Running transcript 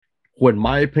when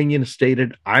my opinion is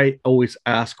stated, I always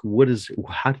ask,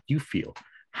 how do you feel?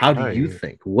 How do you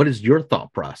think? What is your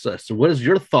thought process? What is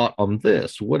your thought on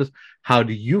this? How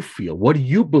do you feel? What do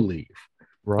you believe?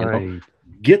 Right.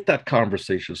 Get that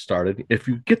conversation started. If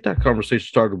you get that conversation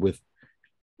started with,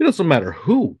 it doesn't matter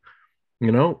who,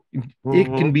 it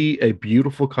can be a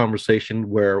beautiful conversation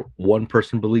where one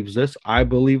person believes this, I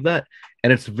believe that,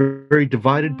 and it's very, very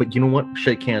divided. But you know what?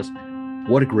 Shake hands.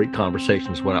 What a great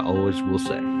conversation is what I always will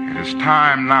say. It is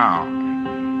time now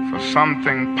for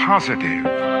something positive.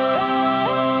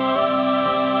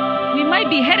 We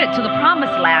might be headed to the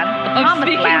promised land,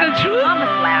 speaking the truth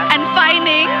and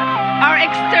finding our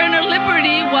external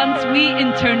liberty once we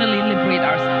internally liberate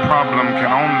ourselves. Problem can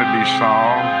only be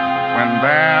solved when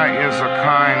there is a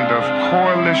kind of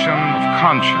coalition of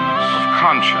conscience.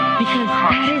 Because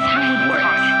that is how it works.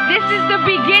 This is the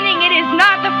beginning. It is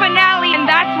not the finale, and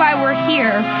that's why we're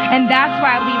here, and that's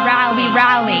why we rally. We've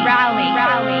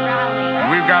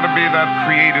got to be that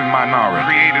creative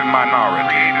minority.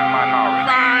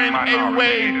 Find a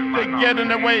way to get in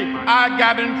the way. I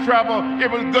got in trouble.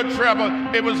 It was good trouble.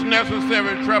 It was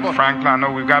necessary trouble. Frankly, I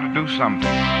know we've got to do something.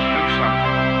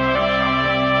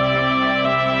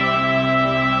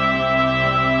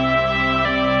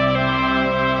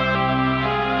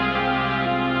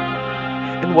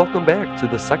 And welcome back to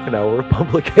the second hour of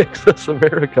Public Access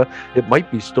America. It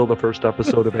might be still the first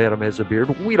episode of Adam Has a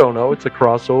Beard. We don't know. It's a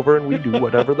crossover, and we do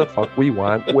whatever the fuck we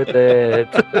want with it.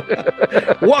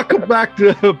 Welcome back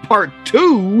to part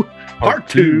two. Part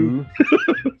two.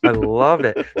 I love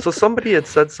it. So somebody had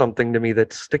said something to me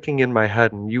that's sticking in my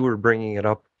head, and you were bringing it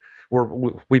up.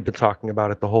 We've been talking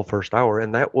about it the whole first hour,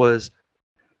 and that was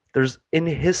in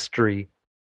history,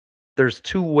 there's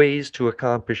two ways to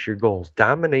accomplish your goals: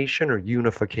 domination or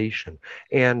unification.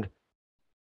 And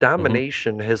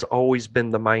domination has always been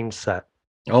the mindset.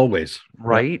 Always.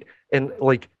 Right? And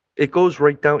like, it goes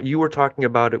right down. You were talking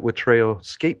about it with Treo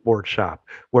Skateboard Shop,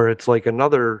 where it's like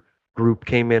another group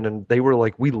came in and they were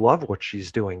like, we love what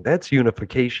she's doing. That's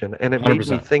unification. And it made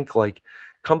 100%. me think, like,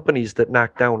 companies that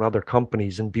knock down other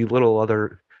companies and belittle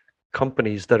other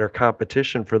companies that are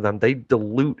competition for them, they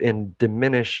dilute and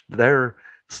diminish their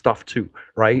stuff too,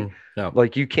 right? Yeah.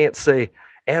 Like, you can't say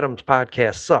Adam's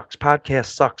podcast sucks,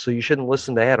 so you shouldn't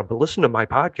listen to Adam, but listen to my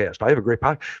podcast. I have a great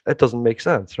podcast. That doesn't make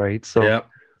sense, right? So, yeah.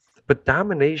 But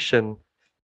domination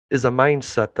is a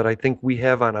mindset that I think we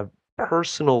have on a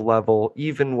personal level,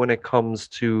 even when it comes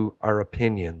to our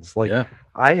opinions. Like,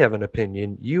 I have an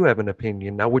opinion, you have an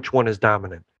opinion. Now, which one is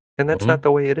dominant? And that's not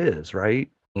the way it is, right?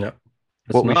 Yeah.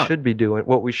 What we should be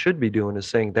doing is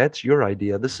saying, that's your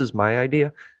idea, this is my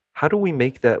idea. How do we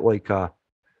make that like a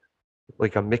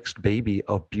mixed baby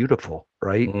of beautiful,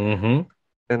 right? Mm-hmm.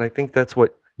 And I think that's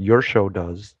what your show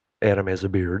does, Adam Has a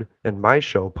Beard, and my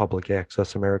show, Public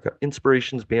Access America,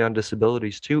 Inspirations Beyond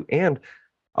Disabilities too. And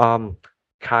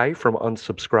Kai from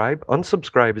Unsubscribe.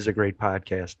 Unsubscribe is a great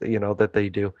podcast, that they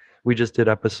do. We just did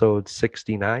episode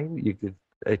 69.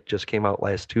 It just came out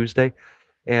last Tuesday.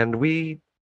 And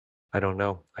I don't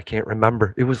know. I can't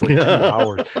remember. It was like 2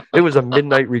 hours. It was a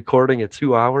midnight recording at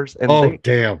 2 hours. And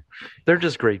damn. They're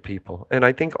just great people. And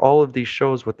I think all of these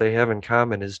shows, what they have in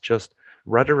common is just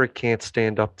rhetoric can't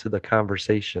stand up to the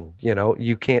conversation.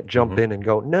 You can't jump in and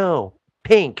go, no,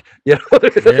 pink. You have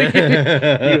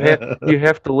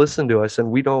to listen to us.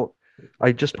 And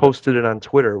I just posted it on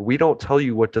Twitter. We don't tell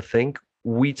you what to think.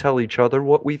 We tell each other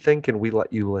what we think, and we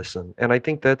let you listen. And I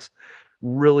think that's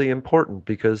really important,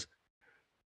 because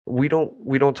we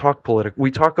don't talk political. We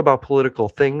talk about political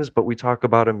things, but we talk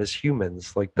about them as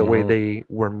humans, like the way they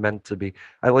were meant to be.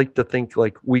 I like to think,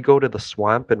 like, we go to the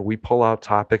swamp and we pull out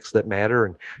topics that matter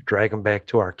and drag them back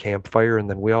to our campfire, and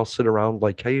then we all sit around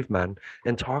like cavemen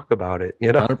and talk about it.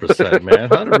 100%, man,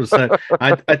 100%.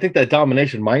 I think that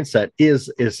domination mindset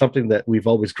is something that we've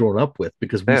always grown up with,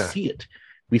 because we see it.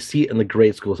 We see it in the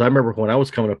grade schools. I remember when I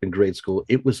was coming up in grade school,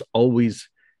 it was always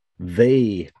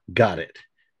they got it.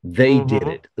 They did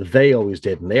it. They always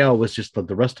did. And they always just,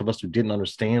 the rest of us who didn't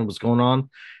understand what's going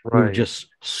on, we were just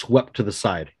swept to the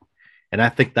side. And I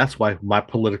think that's why my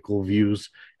political views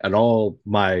and all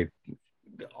that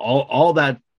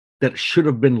should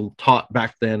have been taught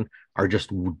back then are just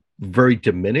very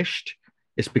diminished.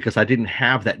 It's because I didn't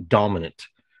have that domination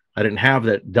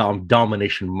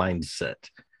mindset.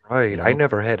 Right. I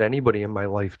never had anybody in my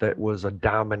life that was a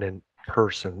dominant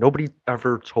person. Nobody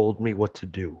ever told me what to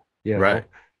do. Right.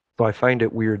 So I find it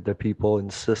weird that people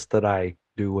insist that I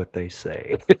do what they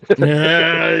say.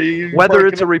 Whether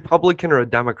it's a Republican or a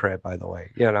Democrat, by the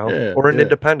way, or an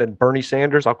independent. Bernie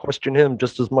Sanders, I'll question him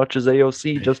just as much as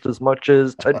AOC, just as much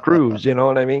as Ted Cruz. You know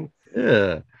what I mean?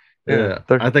 Yeah. Yeah,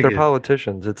 they're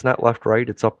politicians. It's not left, right.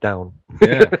 It's up, down.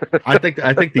 Yeah, I think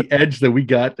the edge that we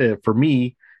got for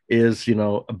me is,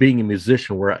 being a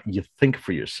musician where you think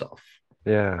for yourself.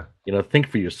 Yeah, think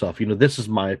for yourself. This is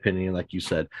my opinion, like you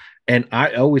said, and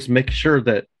I always make sure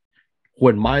that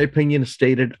when my opinion is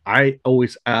stated, I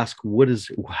always ask,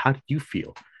 how do you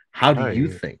feel? How do you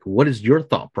think? What is your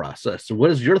thought process?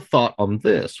 What is your thought on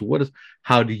this?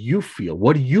 How do you feel?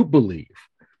 What do you believe?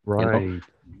 Right.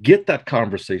 Get that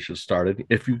conversation started.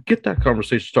 If you get that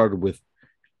conversation started with,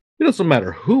 it doesn't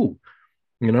matter who,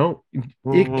 it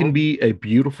can be a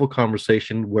beautiful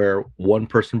conversation where one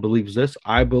person believes this,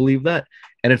 I believe that,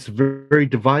 and it's very, very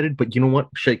divided. But you know what?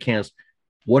 Shake hands.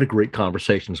 What a great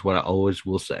conversation is what I always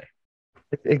will say.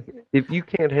 If you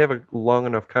can't have a long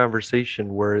enough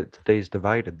conversation where it stays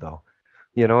divided, though,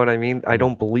 you know what I mean? I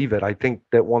don't believe it. I think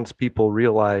that once people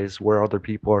realize where other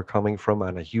people are coming from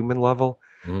on a human level,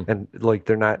 and like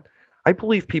they're not, I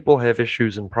believe people have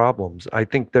issues and problems. I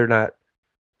think they're not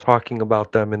talking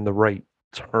about them in the right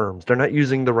terms. They're not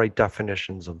using the right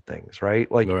definitions of things, right?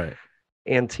 Like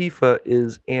Antifa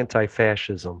is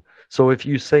anti-fascism. So if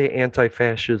you say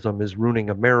anti-fascism is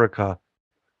ruining America,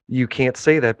 you can't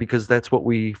say that because that's what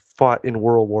we fought in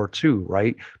World War II,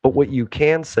 right? But what you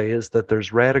can say is that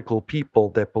there's radical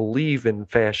people that believe in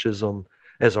fascism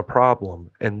as a problem,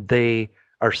 and they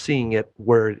are seeing it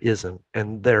where it isn't,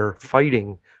 and they're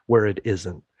fighting where it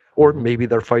isn't. Or maybe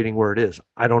they're fighting where it is.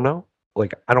 I don't know.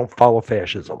 Like, I don't follow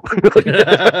fascism. Me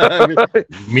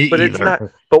but either. It's not.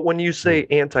 But when you say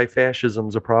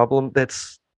anti-fascism's a problem,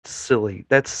 that's silly.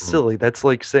 That's silly. That's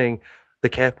like saying the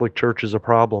Catholic Church is a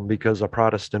problem because a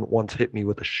Protestant once hit me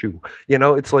with a shoe.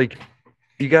 It's like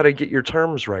you got to get your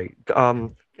terms right.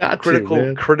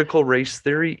 Critical race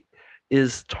theory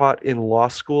is taught in law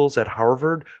schools at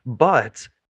Harvard, but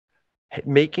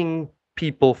making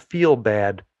people feel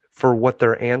bad for what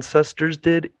their ancestors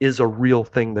did is a real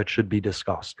thing that should be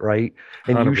discussed, right?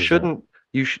 And 100%.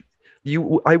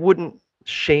 I wouldn't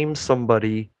shame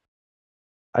somebody.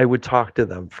 I would talk to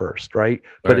them first, right?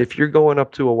 But if you're going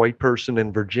up to a white person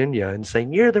in Virginia and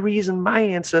saying, you're the reason my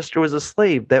ancestor was a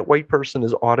slave, that white person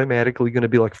is automatically going to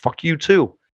be like, fuck you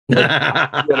too.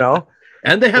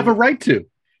 And they have a right to.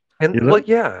 And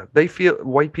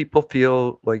white people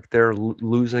feel like they're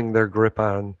losing their grip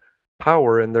on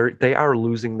power, and they are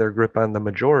losing their grip on the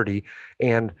majority.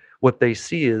 And what they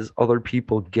see is other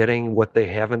people getting what they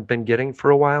haven't been getting for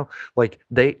a while. Like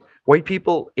white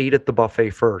people ate at the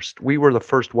buffet first. We were the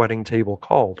first wedding table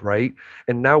called, right?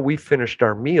 And now we finished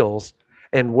our meals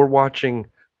and we're watching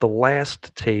the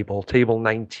last table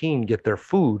 19, get their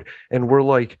food. And we're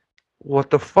like,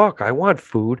 what the fuck? I want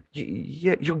food.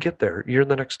 Yeah, you'll get there. You're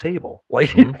the next table.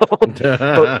 Like,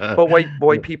 but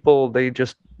white people,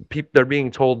 they're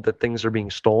being told that things are being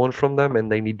stolen from them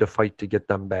and they need to fight to get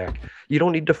them back. You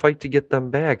don't need to fight to get them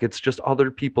back. It's just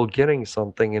other people getting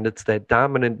something. And it's that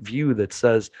dominant view that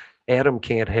says, Adam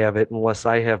can't have it unless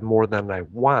I have more than I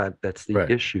want. That's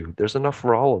the issue. There's enough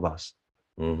for all of us.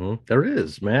 There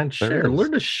is, man.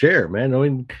 Learn to share, man. I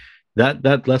mean,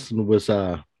 that lesson was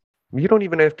you don't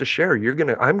even have to share.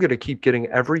 I'm gonna keep getting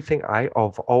everything I've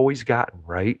always gotten,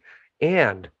 right?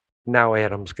 And now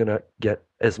Adam's gonna get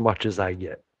as much as I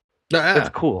get. That's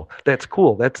cool.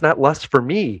 That's not less for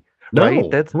me,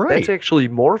 right? That's actually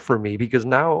more for me, because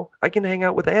now I can hang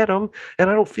out with Adam and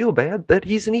I don't feel bad that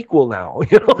he's an equal now.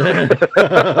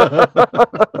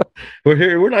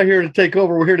 We're not here to take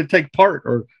over. We're here to take part,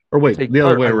 or wait, the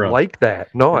other way around. I like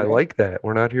that. No, I like that.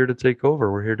 We're not here to take over.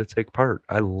 We're here to take part.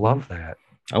 I love that.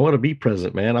 I want to be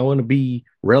present, man. I want to be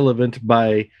relevant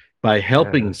by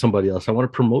helping somebody else. I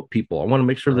want to promote people. I want to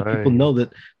make sure that people know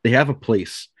that they have a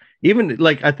place. Even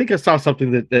like, I think I saw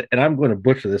something that and I'm going to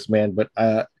butcher this, man, but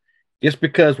just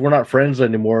because we're not friends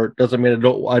anymore doesn't mean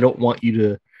I don't want you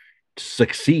to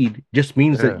succeed. It just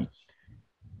means that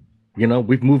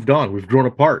we've moved on. We've grown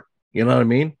apart. You know what I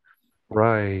mean?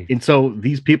 Right. And so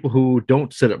these people who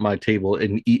don't sit at my table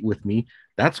and eat with me,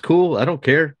 that's cool. I don't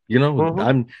care.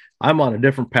 I'm on a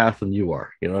different path than you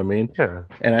are. You know what I mean? Yeah.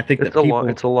 And I think it's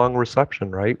a long reception,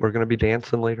 right? We're going to be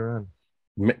dancing later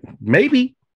on.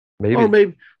 Maybe,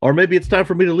 or maybe it's time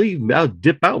for me to leave. I'll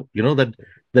dip out.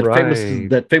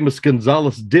 That famous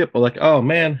Gonzalez dip. I'm like, oh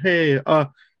man, hey,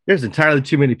 there's entirely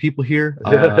too many people here.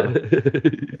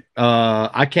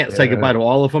 I can't say goodbye to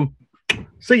all of them.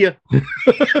 See ya.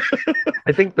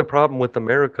 I think the problem with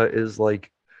America is the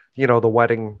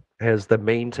wedding has the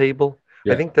main table.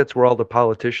 Yeah. I think that's where all the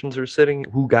politicians are sitting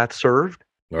who got served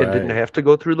and didn't have to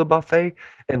go through the buffet.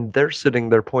 And they're sitting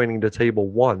there pointing to table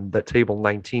 1 that table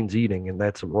 19's eating, and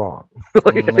that's wrong.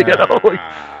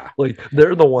 Like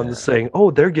they're the ones saying,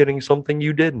 oh, they're getting something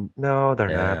you didn't. No, they're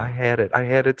not. I had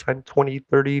it 10, 20,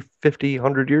 30, 50,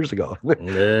 100 years ago.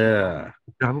 Yeah.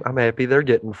 I'm happy they're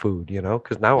getting food,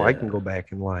 because now I can go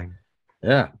back in line.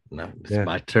 Yeah. Now it's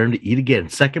my turn to eat again.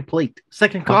 Second plate.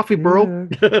 Second coffee, bro.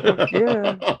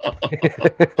 Yeah.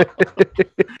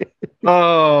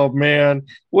 Oh man,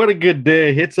 what a good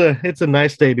day. It's a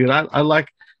nice day, dude. I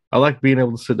like being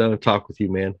able to sit down and talk with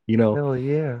you, man. Hell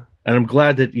yeah. And I'm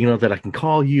glad that that I can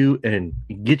call you and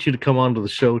get you to come onto the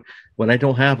show when I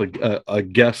don't have a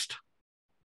guest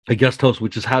host,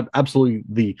 which is absolutely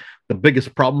the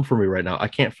biggest problem for me right now. I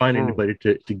can't find anybody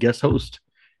to guest host.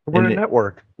 We're a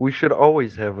network. We should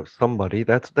always have somebody.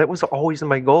 That was always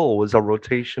my goal, was a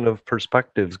rotation of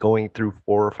perspectives going through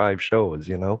 4 or 5 shows,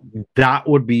 That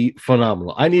would be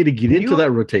phenomenal. I need to get into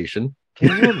that rotation.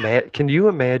 Can you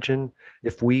imagine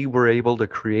if we were able to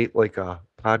create like a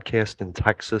podcast in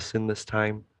Texas in this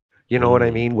time? You know what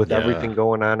I mean? With everything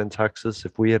going on in Texas,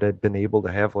 if we had been able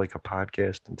to have like a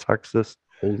podcast in Texas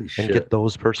and get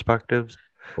those perspectives,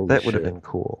 that would have been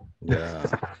cool.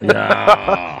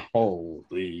 Yeah.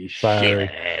 Holy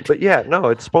shit. But yeah, no,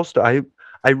 it's supposed to.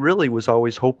 I really was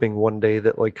always hoping one day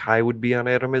that like Kai would be on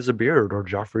Adam Is a Beard, or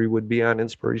Jeffrey would be on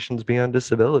Inspirations Beyond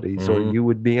Disabilities, or you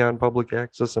would be on Public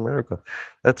Access America.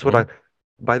 That's what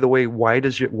by the way, why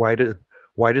does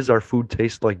our food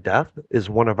taste like death is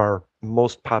one of our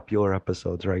most popular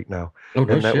episodes right now.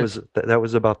 And that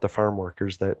was about the farm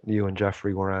workers that you and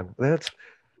Jeffrey were on.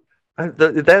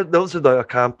 Those are the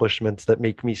accomplishments that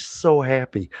make me so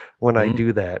happy when I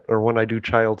do that, or when I do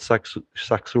child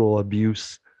sexual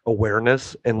abuse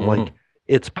awareness, and like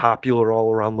it's popular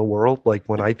all around the world. Like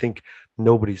when I think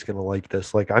nobody's gonna like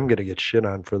this, like I'm gonna get shit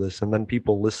on for this, and then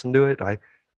people listen to it. I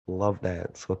love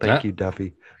that. So thank you,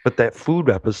 Duffy. But that food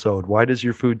episode, why does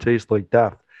your food taste like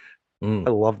death?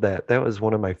 I love that. That was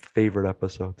one of my favorite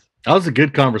episodes. That was a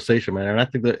good conversation, man. And I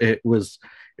think that it was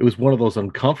one of those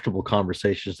uncomfortable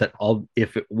conversations that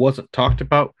if it wasn't talked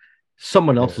about,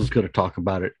 someone else was going to talk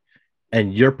about it.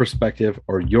 And your perspective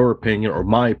or your opinion or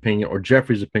my opinion or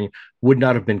Jeffrey's opinion would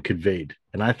not have been conveyed.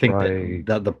 And I think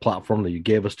that the platform that you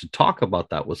gave us to talk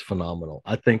about that was phenomenal.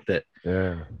 I think that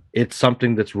it's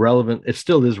something that's relevant. It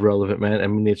still is relevant, man. I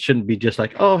mean, it shouldn't be just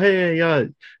like, oh, hey,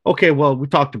 okay, well, we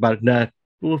talked about it. Nah,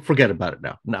 we'll forget about it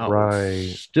now. No,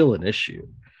 it's still an issue.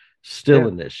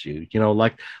 An issue,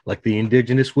 like the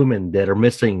indigenous women that are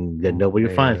missing that nobody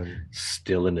finds.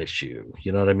 Still an issue.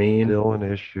 You know what I mean? Still an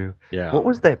issue. Yeah. What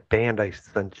was that band I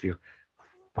sent you?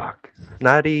 Fuck.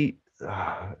 Snotty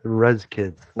Res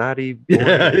Kids. Snotty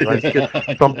Res Kids.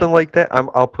 Something like that.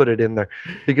 I'll put it in there.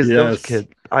 Because those kids,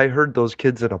 I heard those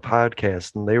kids in a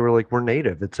podcast and they were like, we're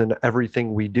native. It's in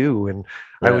everything we do. And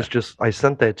I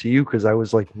sent that to you because I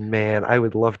was like, man, I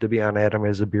would love to be on Adam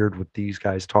Has a Beard with these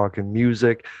guys talking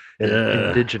music and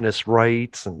indigenous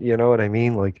rights, and you know what I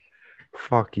mean? Like,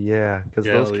 fuck yeah. Because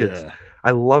those kids,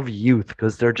 I love youth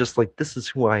because they're just like, this is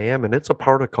who I am, and it's a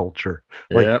part of culture.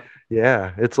 Like,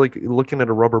 it's like looking at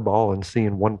a rubber ball and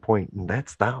seeing one point, and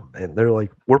that's them. And they're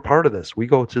like, we're part of this. We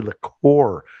go to the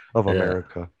core of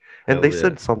America. And they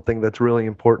said something that's really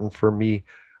important for me.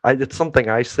 It's something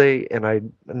I say, and I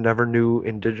never knew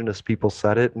indigenous people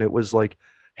said it. And it was like,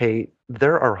 hey,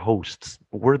 they're our hosts.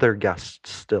 We're their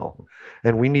guests still.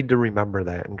 And we need to remember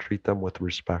that and treat them with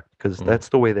respect, because that's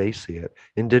the way they see it.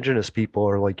 Indigenous people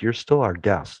are like, you're still our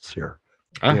guests here.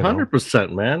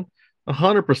 100%, man.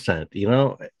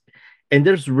 100%, and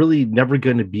there's really never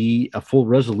going to be a full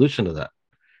resolution to that.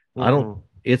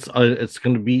 It's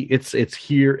going to be, it's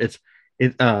here.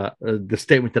 The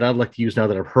statement that I'd like to use now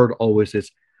that I've heard always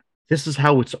is, this is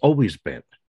how it's always been.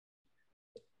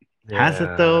 Has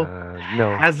it though?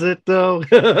 No. Has it though?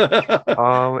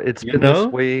 It's been this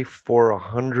way for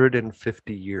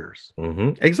 150 years.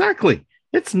 Exactly.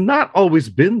 It's not always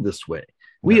been this way.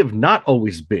 We have not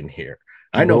always been here.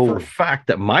 I know for a fact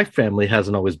that my family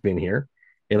hasn't always been here.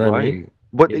 You know what I mean?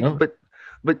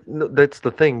 But that's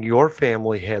the thing. Your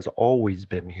family has always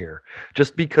been here.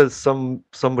 Just because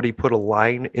somebody put a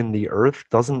line in the earth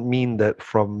doesn't mean that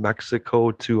from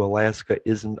Mexico to Alaska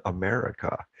isn't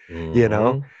America.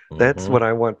 That's what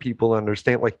I want people to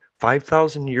understand. Like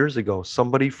 5,000 years ago,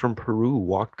 somebody from Peru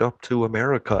walked up to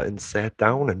America and sat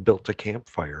down and built a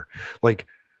campfire.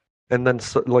 And then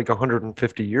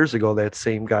 150 years ago, that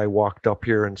same guy walked up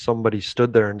here and somebody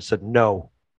stood there and said, no,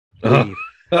 leave.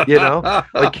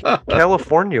 Like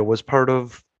California was part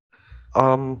of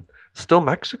still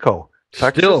Mexico.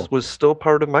 Texas was still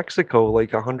part of Mexico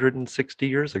like 160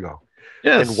 years ago.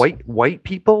 Yes. And white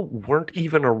people weren't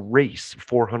even a race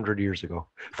 400 years ago.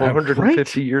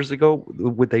 450 years ago,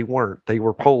 they weren't. They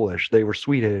were Polish. They were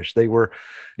Swedish. They were,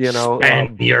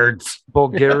 Spaniards,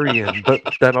 Bulgarian. But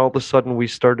then all of a sudden, we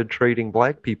started trading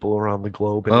black people around the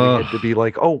globe, and we had to be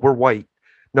like, "Oh, we're white.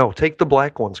 No, take the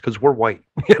black ones because we're white."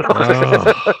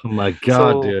 Oh my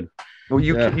God, dude. Well,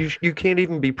 you can't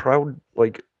even be proud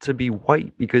to be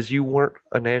white because you weren't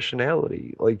a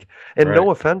nationality. No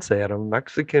offense, Adam,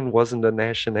 Mexican wasn't a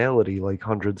nationality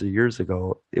hundreds of years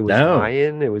ago. It was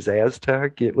Mayan, it was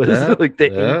Aztec, it was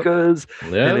the Incas,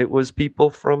 and it was people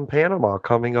from Panama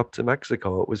coming up to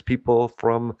Mexico. It was people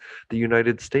from the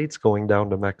United States going down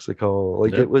to Mexico.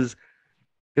 It was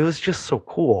just so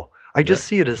cool. I just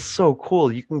see it as so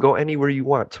cool. You can go anywhere you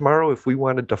want. Tomorrow, if we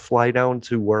wanted to fly down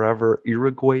to wherever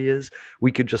Uruguay is,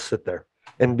 we could just sit there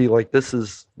and be like, "This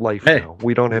is life now."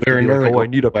 We don't have to be like, "Oh, I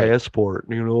need a passport.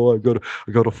 I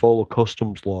gotta follow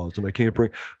customs laws, and I can't bring."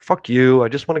 Fuck you! I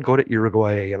just want to go to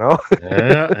Uruguay.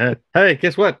 Hey,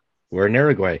 guess what? We're in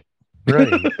Uruguay,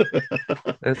 right?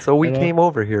 And so we came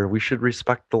over here. We should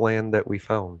respect the land that we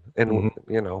found, and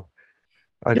I don't know.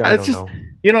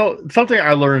 Something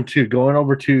I learned too, going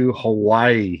over to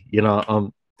Hawaii,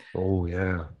 oh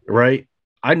yeah. Right.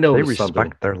 I know they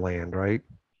respect their land, right?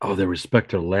 Oh, they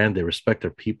respect their land, they respect their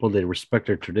people, they respect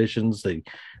their traditions. It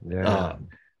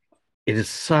is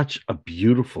such a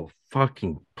beautiful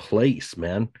fucking place,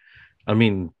 man. I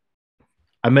mean,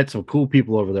 I met some cool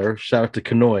people over there. Shout out to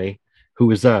Kanoi, who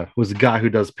was a guy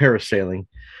who does parasailing.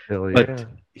 But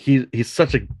he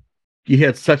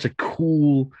had such a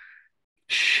cool,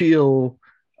 chill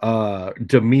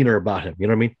demeanor about him. You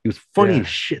know what I mean? He was funny as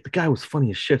shit. The guy was funny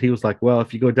as shit. He was like, "Well,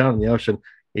 if you go down in the ocean,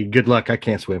 hey, good luck. I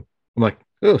can't swim." I'm like,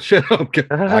 "Oh shit, okay. Good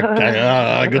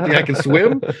thing I can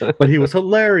swim." But he was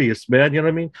hilarious, man. You know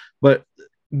what I mean? But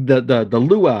the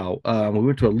luau, we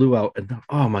went to a luau, and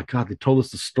oh my God, they told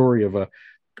us the story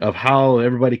of how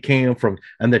everybody came from,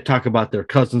 and they talk about their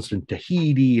cousins in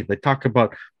Tahiti. They talk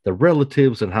about the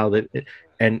relatives and how they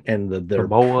and their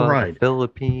Samoa, pride, the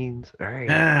Philippines. Right.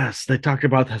 Yes, they talk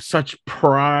about such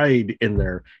pride in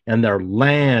their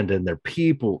land and their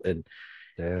people, and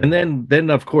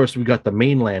then of course we got the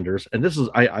mainlanders, and this is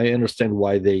I understand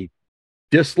why they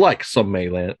dislike some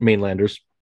mainlanders.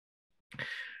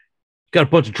 Got a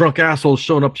bunch of drunk assholes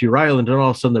showing up to your island, and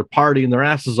all of a sudden they're partying their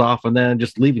asses off, and then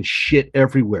just leaving shit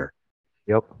everywhere.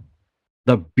 Yep.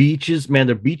 The beaches, man,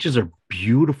 their beaches are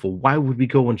beautiful. Why would we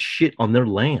go and shit on their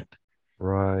land?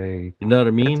 Right. You know what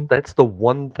I mean? That's the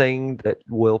one thing that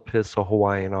will piss a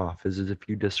Hawaiian off is if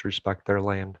you disrespect their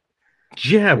land.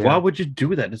 Yeah, why would you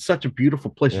do that? It's such a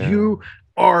beautiful place. Yeah. You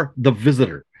are the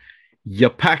visitor. You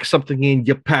pack something in,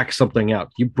 you pack something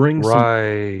out. You bring some,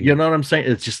 you know what I'm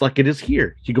saying? It's just like it is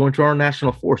here. You go into our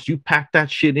national forest, you pack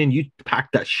that shit in, you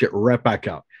pack that shit right back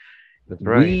out. That's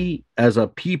right. We as a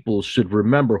people should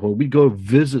remember when we go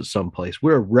visit someplace,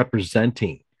 we're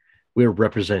representing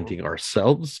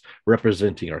ourselves,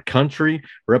 representing our country,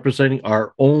 representing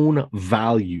our own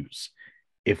values.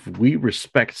 If we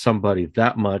respect somebody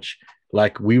that much,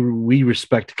 like we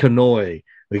respect Kanoi,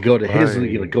 we go to his,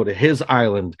 go to his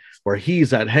island where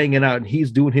he's at hanging out and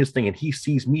he's doing his thing, and he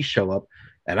sees me show up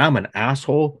and I'm an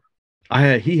asshole.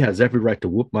 He has every right to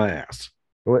whoop my ass.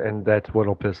 And that's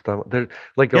what'll piss them. A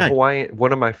Hawaiian.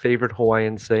 One of my favorite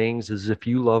Hawaiian sayings is, "If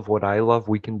you love what I love,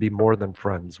 we can be more than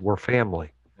friends. We're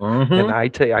family." Mm-hmm. And I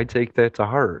take that to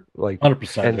heart,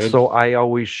 100%. And so I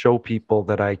always show people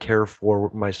that I care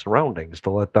for my surroundings to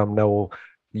let them know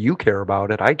you care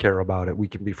about it, I care about it. We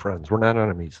can be friends. We're not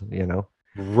enemies,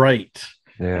 Right.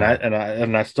 Yeah.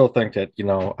 And I still think that,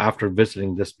 after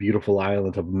visiting this beautiful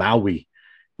island of Maui,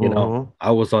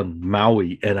 I was on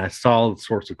Maui and I saw all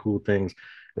sorts of cool things.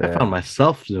 Yeah. I found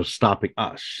myself stopping.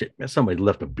 Oh shit, man, somebody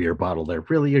left a beer bottle there.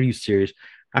 Really? Are you serious?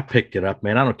 I picked it up,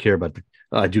 man. I don't care about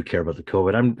I do care about the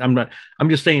COVID. I'm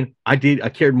just saying I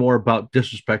cared more about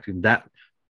disrespecting that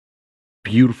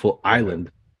beautiful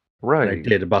island, right? Than I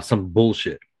did about some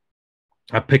bullshit.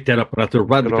 I picked that up and I threw it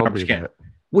right in the garbage can,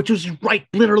 which was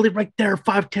literally right there,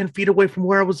 5-10 feet away from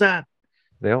where I was at.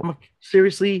 Yeah. I'm like,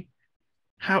 seriously?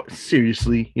 How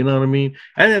seriously? You know what I mean?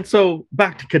 And then so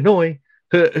back to Kanoi,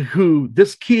 who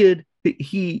this kid,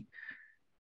 dude,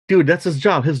 that's his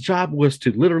job. His job was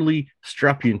to literally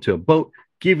strap you into a boat,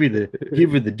 give you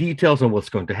the details on what's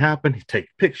going to happen, take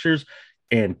pictures,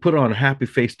 and put on a happy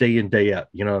face day in, day out.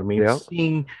 You know what I mean? Yeah.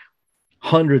 Seeing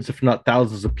hundreds, if not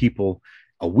thousands of people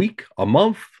a week, a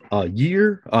month, a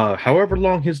year, however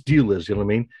long his deal is, you know what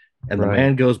I mean? And the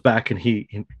man goes back and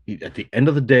he at the end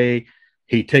of the day,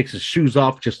 he takes his shoes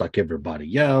off just like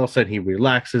everybody else and he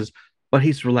relaxes. but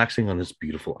he's relaxing on this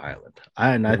beautiful island.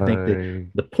 I think that Right.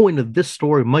 the point of this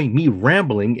story, me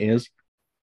rambling, is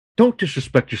don't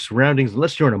disrespect your surroundings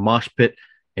unless you're in a mosh pit.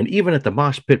 And even at the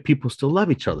mosh pit, people still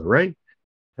love each other, right?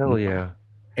 Hell yeah.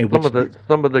 And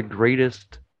Some of the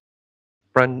greatest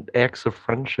acts of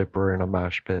friendship are in a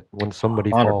mosh pit when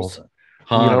somebody 100%, falls.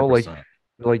 100%. You know,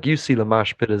 like you see the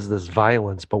mosh pit as this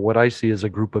violence, but what I see is a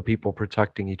group of people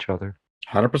protecting each other.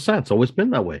 100%. It's always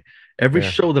been that way. Every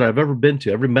show that I've ever been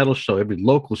to, every metal show, every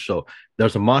local show,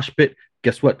 there's a mosh pit.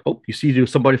 Guess what? Oh, you see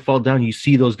somebody fall down. You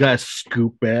see those guys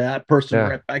scoop that person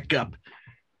right back up,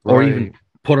 or even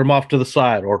put them off to the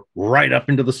side, or right up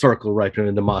into the circle, right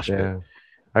in the mosh pit.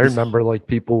 I remember like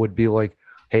people would be like,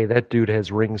 "Hey, that dude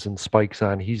has rings and spikes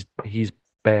on. He's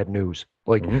bad news."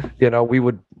 Like, you know, we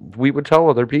would tell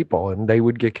other people, and they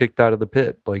would get kicked out of the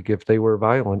pit, like if they were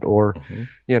violent, or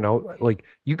you know, like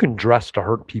you can dress to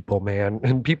hurt people, man,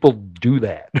 and people do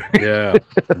that.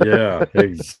 yeah,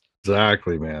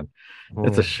 exactly, man.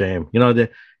 It's a shame, you know.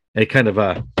 It kind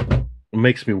of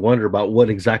makes me wonder about what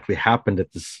exactly happened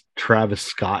at this Travis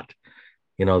Scott,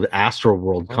 you know, the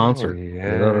Astroworld concert. You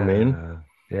know what I mean?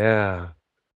 Yeah.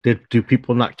 Do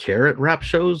people not care at rap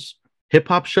shows, hip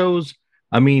hop shows?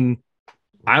 I mean,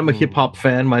 I'm a hip hop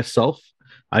fan myself.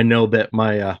 I know that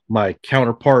my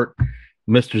counterpart,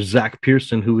 Mr. Zach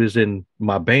Pearson, who is in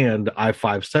my band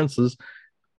I5 Senses,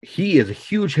 he is a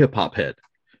huge hip hop head.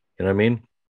 You know what I mean?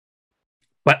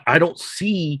 But I don't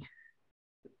see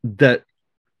that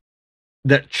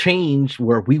change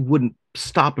where we wouldn't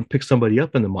stop and pick somebody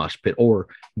up in the mosh pit or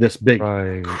this big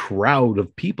crowd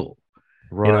of people.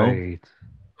 Right. You know?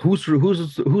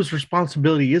 Whose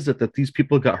responsibility is it that these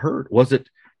people got hurt? Was it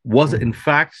in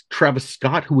fact Travis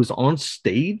Scott who was on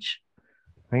stage?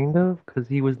 Kind of, because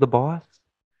he was the boss.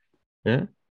 Yeah,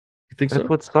 you think that's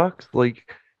what sucks?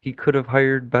 Like, he could have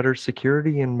hired better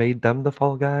security and made them the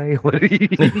fall guy.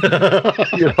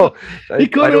 You know,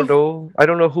 I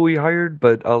don't know who he hired,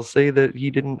 but I'll say that he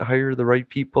didn't hire the right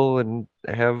people and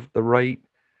have the right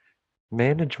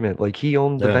management. Like, he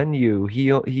owned the venue.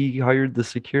 He hired the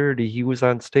security. He was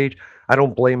on stage. I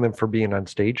don't blame him for being on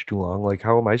stage too long. Like,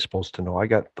 how am I supposed to know? I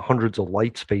got hundreds of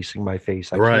lights facing my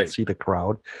face. I can't see the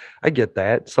crowd. I get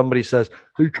that. Somebody says,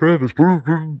 "Hey, Travis,"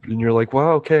 and you're like,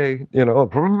 "Well, okay, you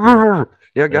know,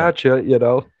 yeah, gotcha," you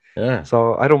know. Yeah.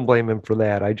 So I don't blame him for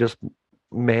that. I just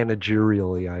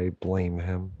managerially, I blame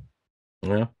him.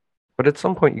 Yeah. But at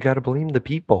some point, you got to blame the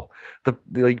people.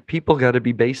 Like, people got to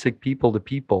be basic people to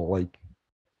people. Like,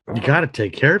 you got to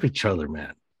take care of each other,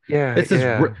 man. Yeah, this is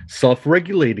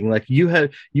self-regulating. Like you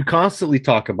constantly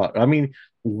talk about. I mean,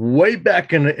 way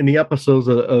back in the episodes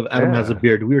of Adam Has a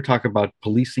Beard, we were talking about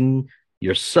policing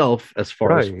yourself as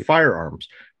far as firearms.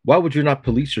 Why would you not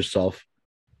police yourself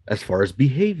as far as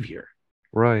behavior?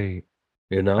 Right.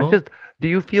 You know. Do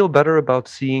you feel better about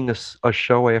seeing a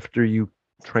show after you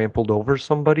trampled over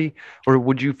somebody, or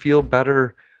would you feel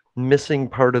better missing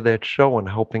part of that show and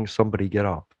helping somebody get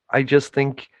up? I just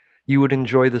think you would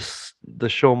enjoy the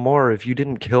show more if you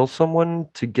didn't kill someone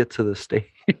to get to the stage.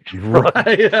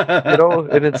 Right. You know,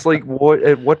 and it's like,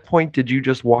 at what point did you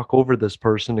just walk over this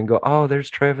person and go, "Oh, there's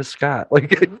Travis Scott"?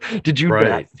 Like, did you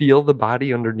not feel the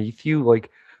body underneath you? Like,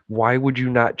 why would you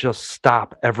not just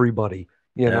stop everybody?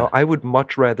 You know, I would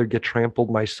much rather get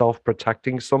trampled myself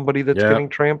protecting somebody that's getting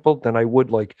trampled than I would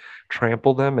like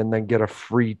trample them and then get a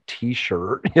free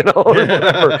T-shirt, you know, or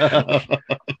whatever.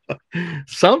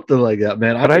 Something like that,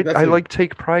 man. I like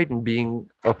take pride in being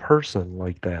a person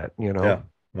like that, you know.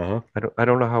 I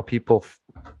don't know how people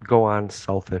go on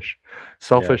selfish.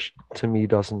 Selfish to me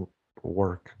doesn't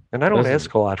work. And I don't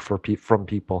ask a lot from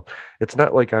people. It's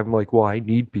not like I'm like, well, I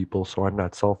need people, so I'm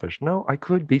not selfish. No, I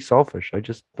could be selfish. I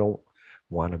just don't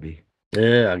want to be.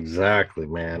 Yeah, exactly,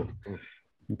 man.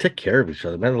 You take care of each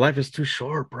other, man. Life is too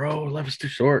short, bro. Life is too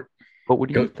short. But what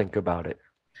do you think about it?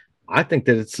 I think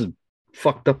that it's a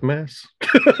fucked up mess.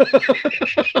 I'm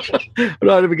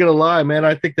not even gonna lie, man.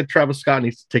 I think that Travis Scott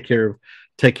needs to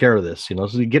take care of this. You know,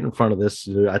 so you get in front of this.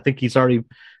 I think he's already.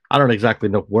 I don't exactly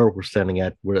know where we're standing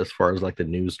at as far as like the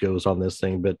news goes on this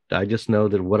thing, but I just know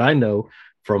that what I know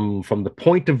from the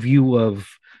point of view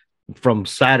from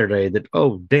Saturday, that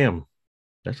damn.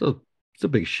 It's a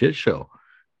big shit show.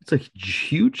 It's a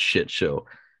huge shit show.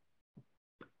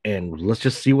 And let's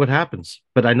just see what happens.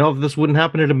 But I know if this wouldn't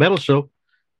happen at a metal show,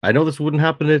 I know this wouldn't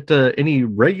happen at any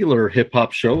regular hip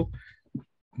hop show.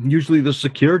 Usually the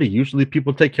security, usually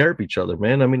people take care of each other,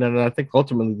 man. I mean, and I think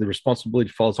ultimately the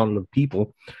responsibility falls on the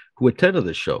people who attended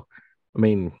this show. I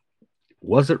mean,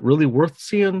 was it really worth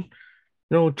seeing,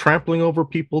 trampling over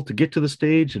people to get to the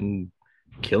stage and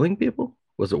killing people?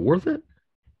 Was it worth it?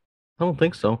 I don't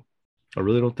think so. I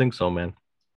really don't think so, man.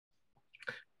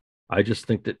 I just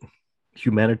think that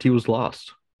humanity was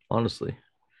lost, honestly.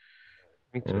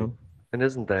 Me too. And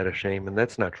isn't that a shame? And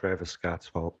that's not Travis Scott's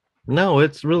fault. No,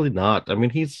 it's really not. I mean,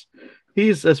 he's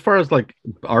as far as like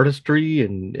artistry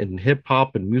and hip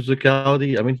hop and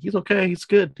musicality. I mean, he's okay. He's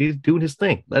good. He's doing his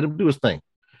thing. Let him do his thing.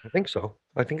 I think so.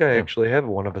 I think I actually have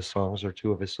one of his songs or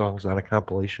two of his songs on a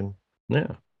compilation.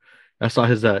 Yeah, I saw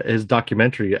his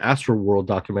documentary, Astro World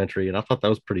documentary, and I thought that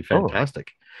was pretty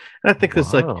fantastic. And I think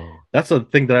that's the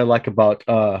thing that I like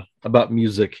about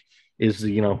music is,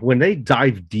 you know, when they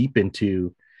dive deep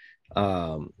into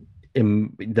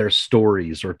in their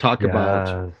stories or talk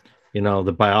about, you know,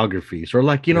 the biographies, or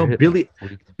like, you know, Billie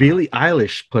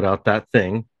Eilish put out that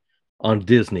thing on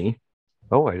Disney.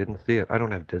 Oh, I didn't see it. I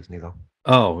don't have Disney though.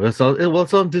 Oh, it's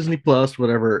on Disney Plus,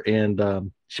 whatever.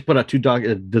 And she put out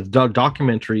the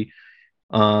documentary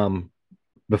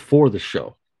before the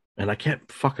show, and I can't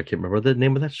remember the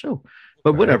name of that show.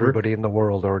 But whatever. Everybody in the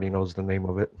world already knows the name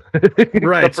of it.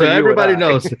 Right. So everybody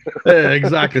knows.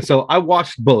 Exactly. So I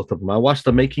watched both of them. I watched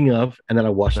the making of, and then I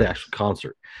watched the actual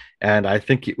concert. And I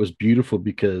think it was beautiful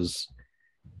because,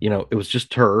 you know, it was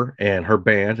just her and her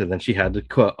band, and then she had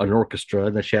an orchestra,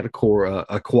 and then she had a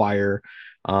choir,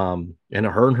 and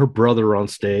her and her brother on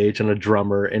stage and a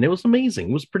drummer, and it was amazing.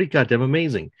 It was pretty goddamn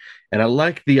amazing. And I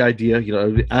like the idea, you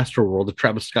know, Astro World, the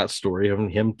Travis Scott story of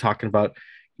him talking about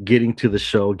getting to the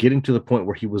show, getting to the point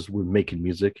where he was making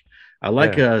music. I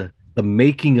like the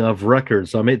making of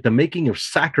records. I mean, the making of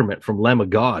Sacrament from Lamb of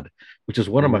God, which is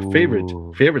one of my favorite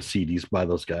CDs by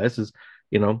those guys, is,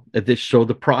 you know, they show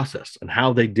the process and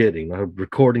how they did, you know,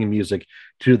 recording music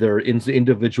to their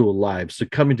individual lives, to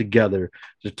coming together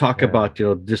to talk about, you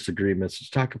know, disagreements,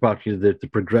 to talk about, you know, the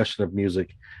progression of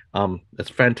music. That's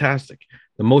fantastic.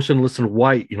 The Motionless in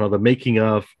White, you know, the making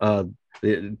of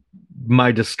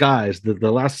My Disguise,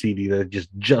 the last CD that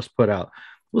just put out,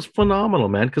 was phenomenal,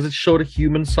 man, because it showed a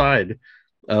human side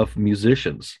of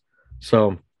musicians.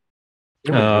 So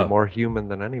more human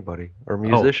than anybody, or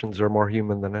musicians are more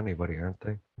human than anybody, aren't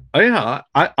they? Oh yeah,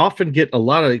 I often get a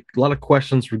lot of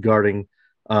questions regarding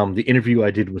the interview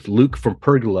I did with Luke from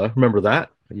Pergola. Remember that?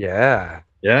 Yeah.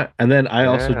 And then I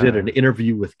also did an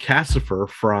interview with Cassifer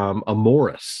from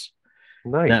Amoris.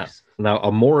 Nice. Now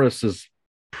Amoris is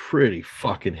pretty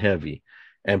fucking heavy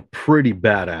and pretty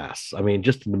badass. I mean,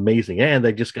 just amazing. And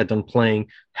they just got done playing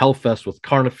Hellfest with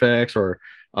Carnifex, or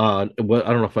I don't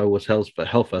know if I was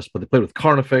Hellfest, but they played with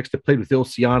Carnifex. They played with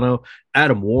Ilciano.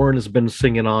 Adam Warren has been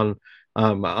singing on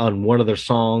one of their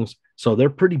songs, so they're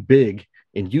pretty big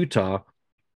in Utah.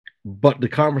 But the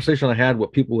conversation I had,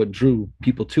 what drew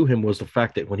people to him, was the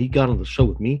fact that when he got on the show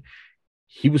with me,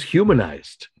 he was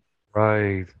humanized.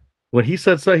 Right. When he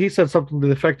said something to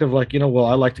the effect of, like, you know, well,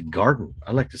 I like to garden.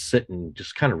 I like to sit and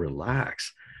just kind of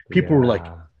relax. People were like,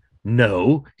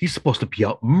 no, he's supposed to be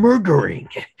out murdering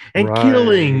and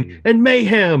killing and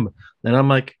mayhem. And I'm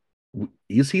like,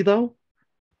 is he though?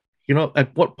 You know,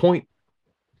 at what point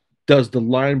does the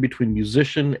line between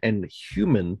musician and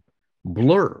human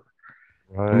blur?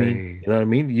 Right. I mean, you know what I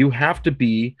mean? You have to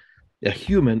be a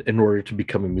human in order to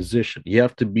become a musician. You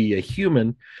have to be a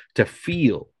human to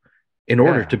feel in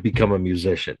order to become a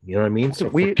musician. You know what I mean? So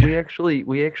we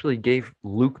actually gave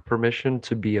Luke permission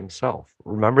to be himself.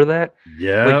 Remember that?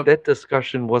 Yeah. Like, that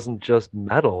discussion wasn't just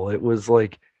metal. It was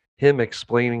like him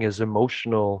explaining his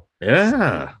emotional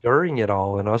during it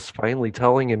all, and us finally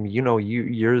telling him, you know,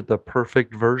 you're the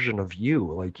perfect version of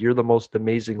you. Like, you're the most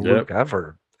amazing Luke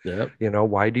ever. Yep. You know,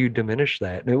 why do you diminish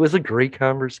that? And it was a great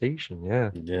conversation. Yeah,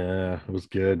 it was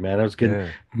good, man. It was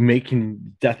good.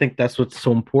 I think that's what's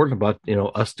so important about, you know,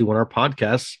 us doing our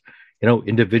podcasts, you know,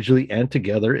 individually and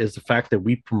together, is the fact that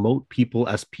we promote people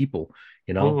as people.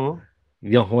 You know,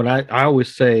 you know, when I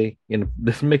always say, you know,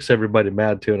 this makes everybody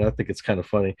mad too, and I think it's kind of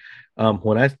funny.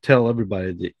 When I tell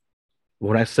everybody that,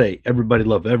 when I say everybody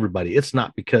love everybody, it's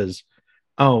not because,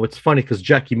 oh, it's funny because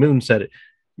Jackie Moon said it.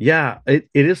 Yeah, it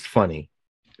is funny.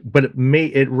 But it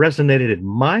resonated in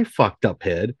my fucked up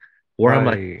head, where I'm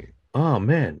like, oh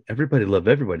man, everybody love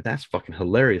everybody. That's fucking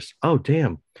hilarious. Oh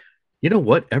damn. You know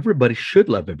what? Everybody should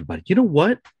love everybody. You know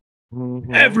what?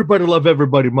 Everybody love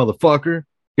everybody, motherfucker.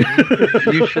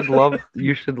 you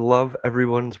should love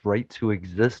everyone's right to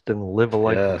exist and live a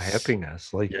life of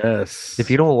happiness. Like,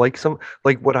 if you don't like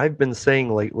like what I've been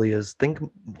saying lately is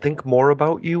think more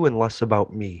about you and less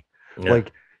about me.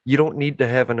 Like, you don't need to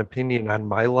have an opinion on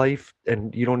my life,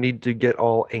 and you don't need to get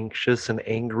all anxious and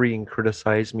angry and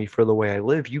criticize me for the way I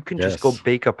live. You can just go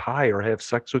bake a pie or have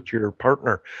sex with your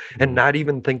partner and not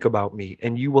even think about me,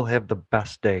 and you will have the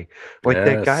best day. Like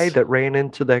that guy that ran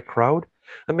into that crowd.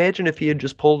 Imagine if he had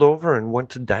just pulled over and went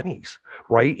to Denny's,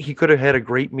 right? He could have had a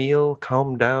great meal,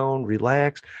 calmed down,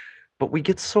 relaxed. but we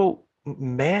get so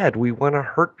mad. We want to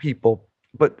hurt people,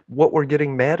 but what we're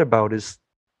getting mad about is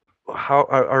how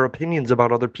our opinions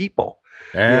about other people.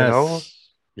 Yes. You know?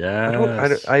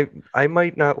 Yes. I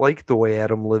might not like the way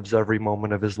Adam lives every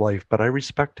moment of his life, but I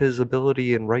respect his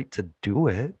ability and right to do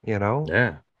it, you know?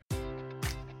 Yeah.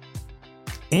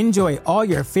 Enjoy all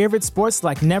your favorite sports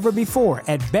like never before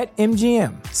at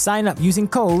BetMGM. Sign up using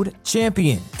code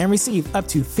CHAMPION and receive up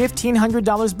to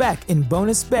 $1,500 back in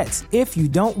bonus bets if you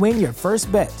don't win your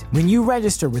first bet. When you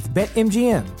register with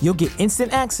BetMGM, you'll get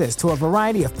instant access to a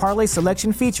variety of parlay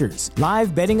selection features,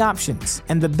 live betting options,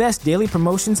 and the best daily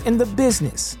promotions in the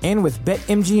business. And with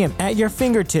BetMGM at your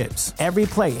fingertips, every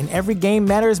play and every game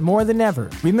matters more than ever.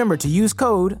 Remember to use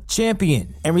code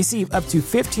CHAMPION and receive up to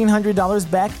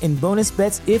 $1,500 back in bonus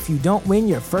bets if you don't win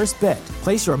your first bet.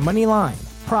 Place your money line,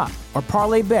 prop, or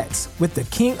parlay bets with the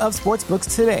king of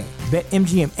sportsbooks today.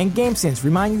 BetMGM and GameSense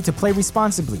remind you to play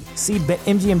responsibly. See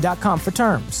BetMGM.com for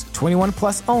terms. 21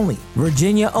 plus only.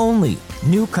 Virginia only.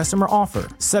 New customer offer.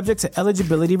 Subject to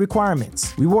eligibility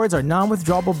requirements. Rewards are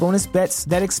non-withdrawable bonus bets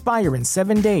that expire in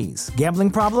 7 days. Gambling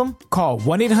problem? Call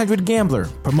 1-800-GAMBLER.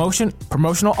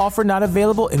 Promotional offer not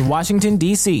available in Washington,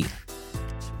 D.C.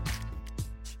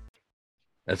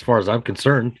 As far as I'm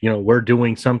concerned, we're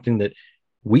doing something that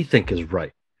we think is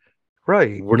right.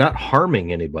 Right. We're not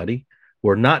harming anybody.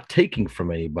 We're not taking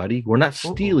from anybody. We're not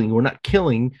stealing. We're not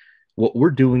killing. What we're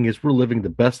doing is we're living the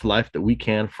best life that we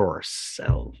can for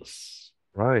ourselves.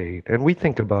 Right. And we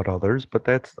think about others, but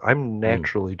I'm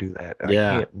naturally do that.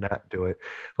 Yeah. I can't not do it.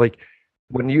 Like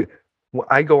when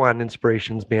I go on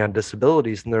Inspirations Beyond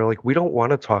Disabilities and they're like, we don't want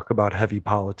to talk about heavy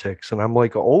politics. And I'm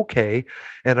like, okay.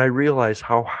 And I realize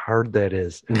how hard that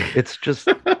is. It's just,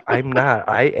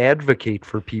 I advocate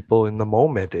for people in the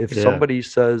moment. If somebody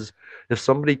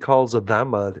calls a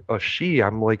them a she,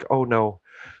 I'm like, oh no.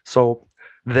 So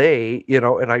they,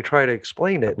 and I try to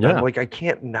explain it. Yeah. I'm like, I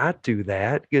can't not do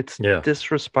that. It's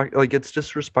it's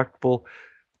disrespectful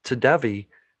to Devi.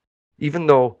 Even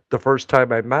though the first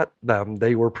time I met them,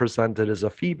 they were presented as a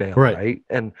female, right?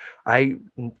 And I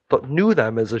knew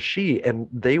them as a she, and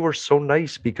they were so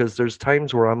nice because there's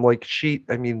times where I'm like, she,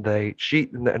 and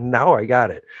now I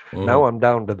got it. Now I'm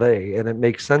down to they, and it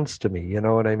makes sense to me, you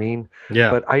know what I mean?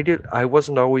 Yeah. But I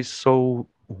wasn't always so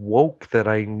woke that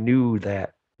I knew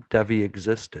that Devi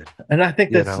existed. And I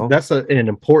think that's an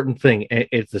important thing.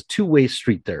 It's a two-way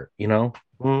street there,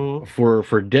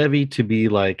 for Devi to be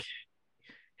like,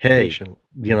 hey, patient.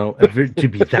 To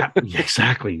be that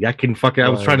exactly. I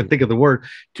was trying to think of the word,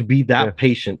 to be that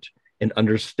patient and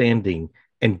understanding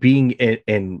and being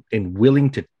and willing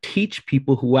to teach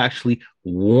people who actually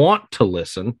want to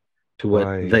listen to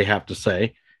what they have to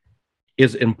say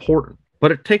is important.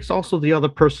 But it takes also the other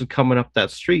person coming up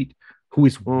that street who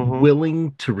is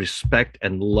willing to respect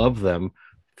and love them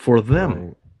for them.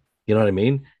 Right. You know what I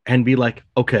mean? And be like,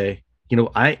 okay,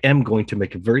 I am going to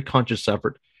make a very conscious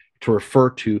effort to refer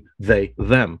to they,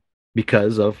 them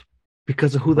because of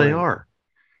who they are.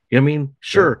 You know what I mean?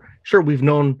 Sure, we've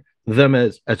known them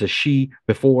as a she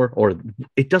before, or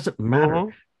it doesn't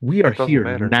matter. We are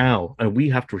here now, and we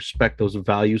have to respect those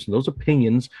values and those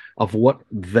opinions of what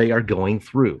they are going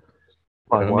through.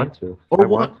 I want to.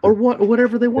 Or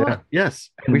whatever they want. Yeah.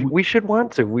 Yes. We should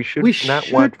want to. We should not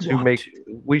want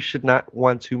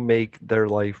to make their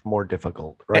life more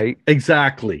difficult, right?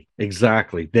 Exactly.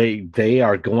 They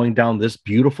are going down this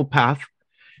beautiful path.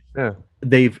 Yeah.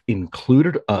 They've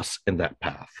included us in that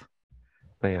path.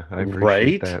 Yeah, I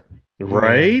appreciate that.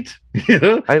 Right?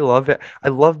 I love it. I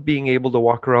love being able to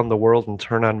walk around the world and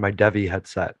turn on my Devi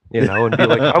headset, and be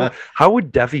like, how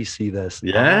would Devi see this?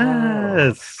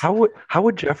 Yes. Oh, how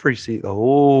would Jeffrey see?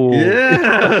 Oh,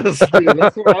 yes. Dude,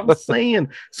 that's what I'm saying.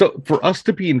 So for us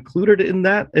to be included in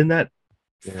that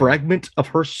fragment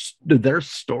of their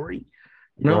story,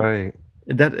 right.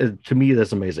 That to me,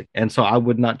 that's amazing. And so I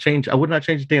would not change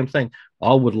a damn thing.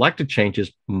 All I would like to change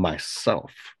is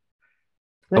myself.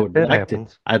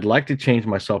 I'd like to change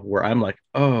myself where I'm like,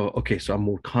 oh, okay, so I'm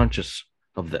more conscious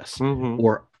of this,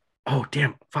 or oh,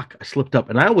 damn, fuck, I slipped up,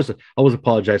 and I always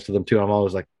apologize to them too. I'm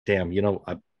always like, damn,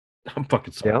 I'm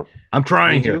fucking sorry. Yeah. I'm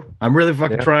trying here. I'm really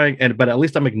fucking trying, but at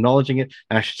least I'm acknowledging it.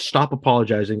 And I should stop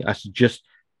apologizing. I should just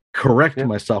correct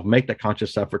myself, make that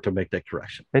conscious effort to make that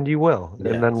correction. And you will.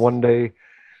 Yes. And then one day.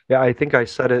 Yeah, I think I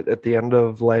said it at the end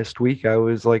of last week. I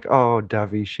was like, oh,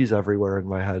 Devi, she's everywhere in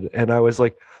my head, and I was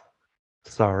like,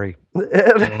 sorry.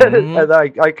 And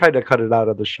I kind of cut it out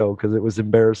of the show because it was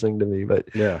embarrassing to me, but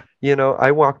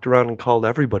I walked around and called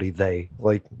everybody they,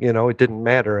 like, it didn't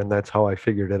matter, and that's how I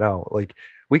figured it out. Like,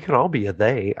 we can all be a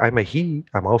they. I'm a he.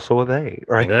 I'm also a they,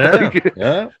 right?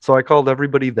 Yeah. So I called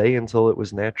everybody they until it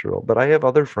was natural. But I have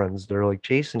other friends that are like,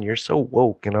 Jason, you're so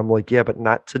woke. And I'm like, yeah, but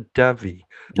not to Devi.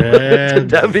 To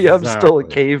Devi, I'm still a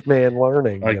caveman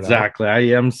learning. Exactly. I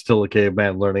am still a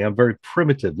caveman learning. I'm very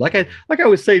primitive. Like I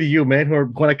always say to you, man,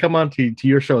 when I come on to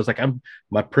your show, it's like I'm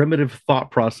my primitive thought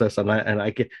process, and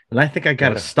I think I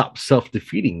gotta stop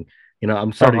self-defeating.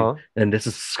 I'm starting, and this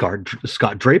is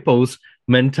Scott Drapo's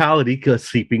mentality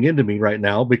seeping into me right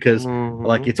now, because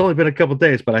like it's only been a couple of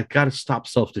days, but I gotta stop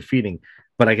self-defeating.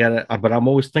 But I'm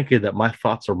always thinking that my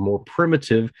thoughts are more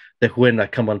primitive than when I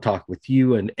come on talk with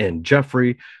you and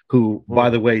Jeffrey, who, by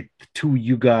the way, the two of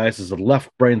you guys is the left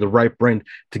brain, the right brain.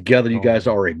 Together, you guys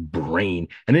are a brain.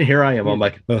 And then here I am. I'm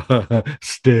like,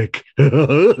 stick.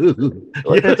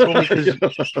 Well, that's only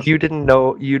because you didn't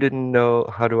know,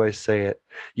 how do I say it?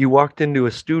 You walked into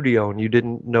a studio and you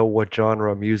didn't know what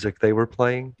genre of music they were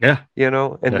playing. Yeah.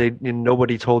 And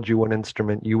nobody told you what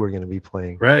instrument you were going to be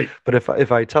playing. Right. But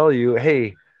if I tell you,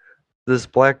 hey, this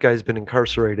black guy's been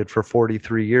incarcerated for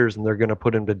 43 years and they're going to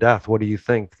put him to death, what do you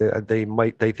think?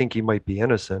 They think he might be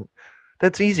innocent.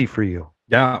 That's easy for you.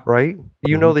 Yeah. Right?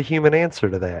 You know the human answer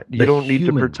to that. You don't need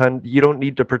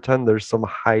to pretend there's some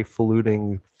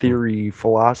highfalutin theory,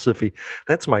 philosophy.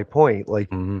 That's my point.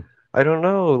 Like, I don't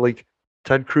know, like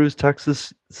Ted Cruz,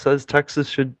 says Texas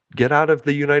should get out of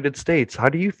the United States. How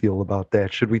do you feel about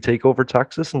that? Should we take over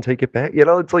Texas and take it back?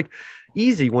 It's like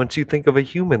easy once you think of a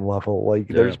human level. Like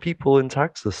there's people in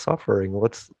Texas suffering.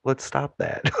 Let's stop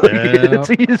that. It's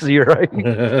easy, right?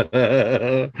 But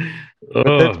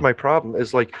that's my problem.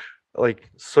 Is like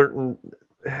certain.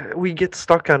 We get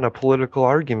stuck on a political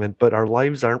argument, but our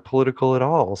lives aren't political at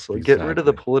all. So get rid of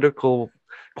the political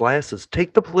glasses.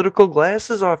 Take the political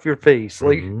glasses off your face.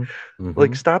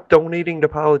 Like stop donating to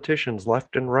politicians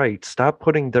left and right. Stop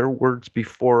putting their words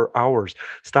before ours.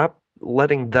 Stop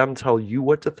letting them tell you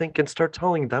what to think and start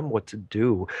telling them what to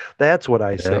do. That's what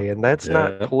I say. And that's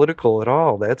not political at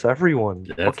all. That's everyone.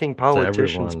 Fucking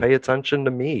politicians, pay attention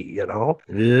to me,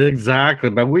 Exactly.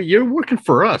 But you're working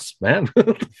for us, man.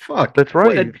 Fuck. That's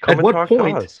right. Come and talk to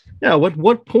us. Yeah.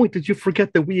 What point did you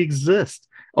forget that we exist?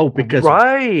 Oh,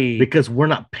 because we're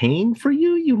not paying for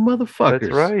you, you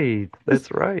motherfuckers.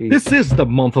 That's right. This is the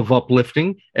month of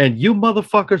uplifting, and you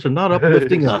motherfuckers are not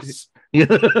uplifting us.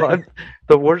 The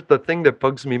thing that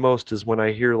bugs me most is when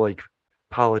I hear like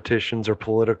politicians or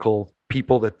political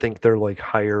people that think they're like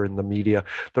higher in the media.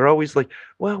 They're always like,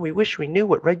 well, we wish we knew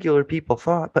what regular people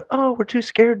thought, but we're too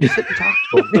scared to sit and talk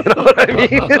to them. You know what I mean?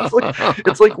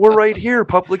 It's like we're right here,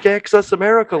 Public Access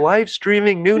America, live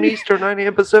streaming, noon Eastern, 9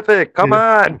 a.m. Pacific. Come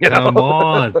on. Come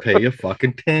on, pay your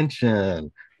fucking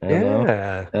attention.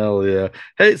 Hell yeah.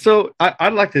 Hey, so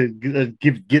I'd like to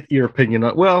get your opinion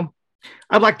on, well,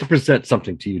 I'd like to present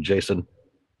something to you, Jason.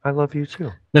 I love you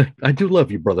too. I do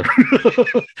love you, brother.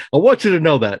 I want you to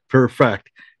know that for a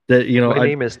fact. That my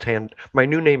name is My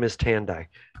new name is Tandai.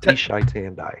 Ishai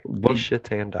Tandai. Isha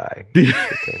Tandai.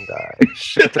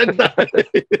 Isha Tandai.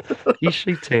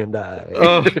 Isha Tandai.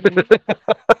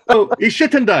 Isha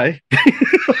Tandai.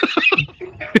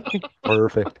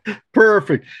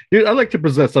 Perfect. Dude, I'd like to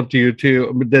present something to you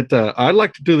too. That I'd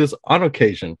like to do this on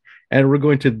occasion, and we're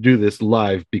going to do this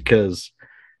live because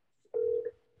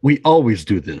we always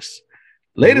do this.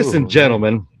 Ladies and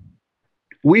gentlemen,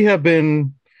 we have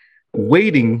been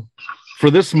waiting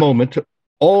for this moment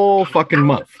all fucking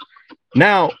month.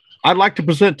 Now, I'd like to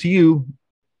present to you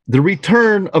the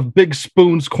return of Big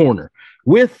Spoon's Corner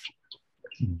with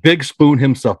Big Spoon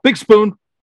himself. Big Spoon.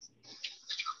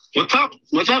 What's up?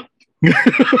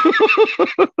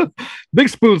 Big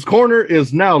Spoon's Corner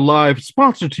is now live,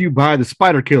 sponsored to you by the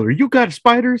Spider Killer. You got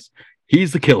spiders?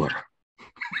 He's the killer.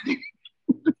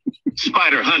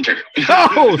 Spider Hunter.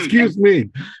 Oh, excuse me.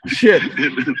 Shit.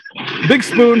 Big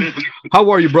Spoon, how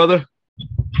are you, brother?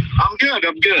 I'm good.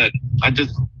 I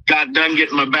just got done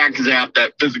getting my back zapped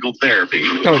at physical therapy.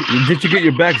 Oh, did you get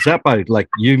your back zapped by, like,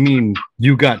 you mean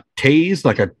you got tased,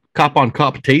 like a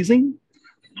cop-on-cop tasing?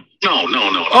 No.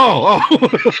 Oh.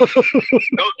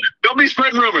 Don't be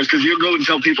spreading rumors, because you'll go and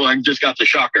tell people I just got the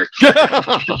shocker.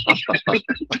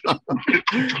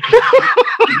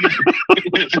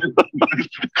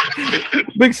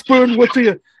 Big Spoon,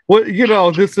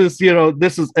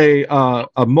 this is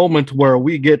a moment where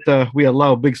we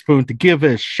allow Big Spoon to give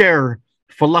and share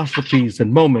philosophies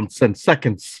and moments and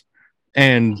seconds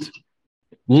and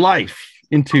life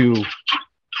into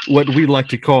what we like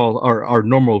to call our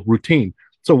normal routine.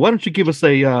 So why don't you give us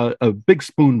a Big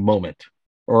Spoon moment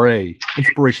or a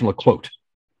inspirational quote?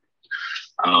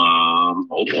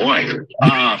 Oh boy.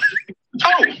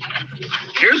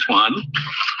 Here's one.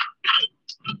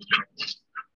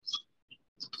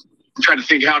 try to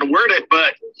think how to word it,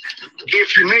 but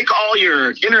if you make all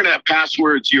your internet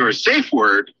passwords your safe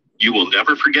word, you will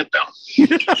never forget them.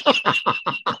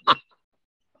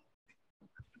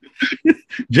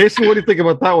 Jason, what do you think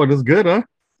about that one? It's good, huh?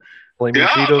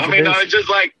 Yeah, I mean, I was just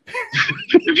like,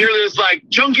 if you're this like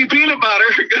chunky peanut butter.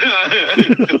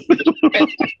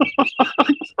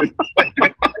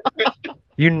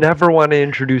 You never want to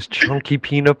introduce chunky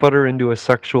peanut butter into a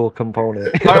sexual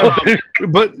component.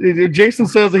 But Jason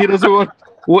says that he doesn't want.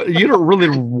 You don't really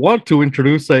want to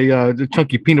introduce a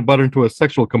chunky peanut butter into a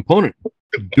sexual component,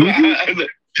 do you?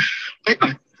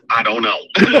 I don't know.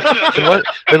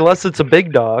 Unless it's a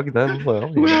big dog, then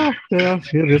well, yeah,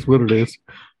 it is what it is.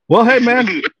 Well, hey, man.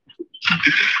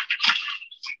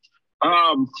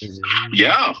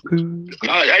 Yeah. And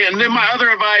then my other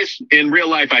advice in real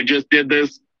life, I just did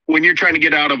this. When you're trying to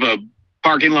get out of a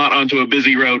parking lot onto a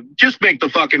busy road, just make the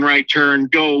fucking right turn,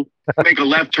 go make a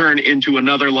left turn into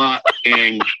another lot,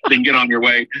 and then get on your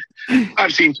way.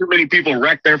 I've seen too many people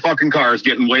wreck their fucking cars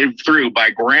getting waved through by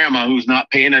grandma who's not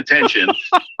paying attention.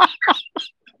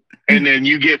 And then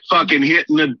you get fucking hit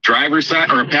in the driver's side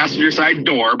or a passenger side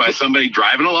door by somebody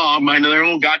driving along, minding their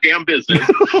own goddamn business.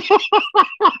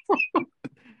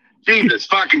 Jesus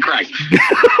fucking Christ.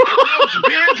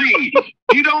 It's busy.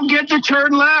 You don't get to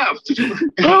turn left.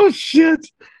 Oh, shit.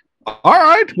 All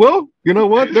right. Well, you know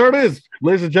what? There it is,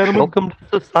 ladies and gentlemen. Welcome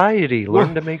to society.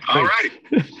 Learn to make all friends.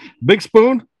 right. Big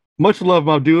Spoon, much love,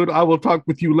 my dude. I will talk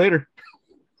with you later.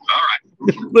 All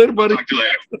right. Later, buddy. Talk to you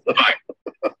later. Bye.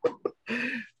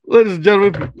 Ladies and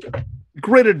gentlemen,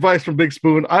 great advice from Big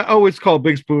Spoon. I always call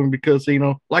Big Spoon because, you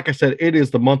know, like I said, it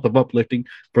is the month of uplifting.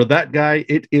 For that guy,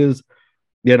 it is,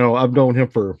 you know, I've known him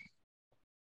for,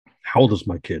 how old is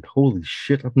my kid? Holy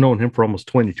shit, I've known him for almost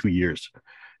 22 years.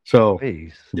 So,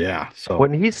 Jeez. yeah. So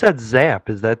When he said Zap,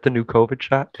 is that the new COVID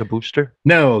shot, the booster?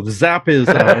 no, the Zap is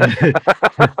the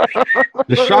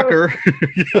shocker.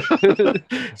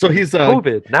 So he's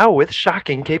COVID, now with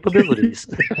shocking capabilities.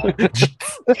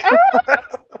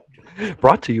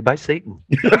 Brought to you by Satan.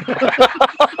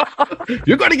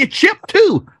 You're going to get chipped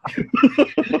too.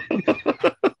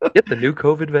 Get the new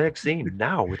COVID vaccine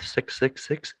now with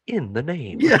 666 in the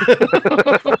name. Yeah.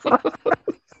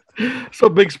 So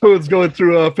Big Spoon's going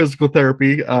through physical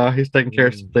therapy. He's taking care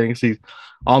of some things. He's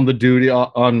on the duty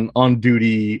on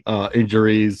duty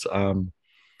injuries.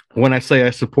 When I say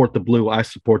I support the blue, I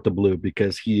support the blue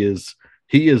because he is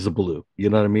a blue. You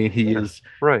know what I mean? He is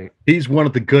right. He's one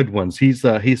of the good ones. He's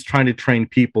trying to train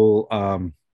people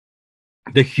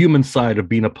the human side of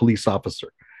being a police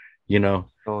officer. You know.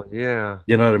 Oh yeah.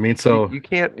 You know what I mean? So you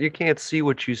can't see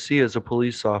what you see as a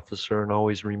police officer and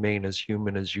always remain as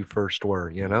human as you first were,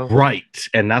 you know? Right.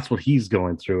 And that's what he's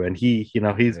going through. And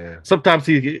sometimes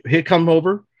he'll come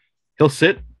over, he'll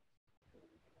sit,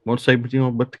 won't say but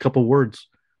a couple words.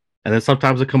 And then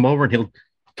sometimes he'll come over and he'll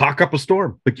talk up a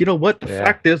storm. But you know what? The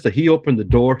fact is that he opened the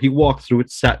door, he walked through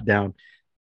it, sat down,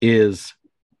 is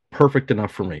perfect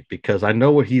enough for me because I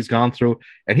know what he's gone through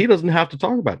and he doesn't have to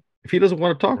talk about it. If he doesn't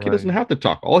want to talk, right. He doesn't have to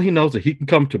talk. All he knows is that he can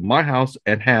come to my house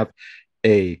and have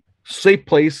a safe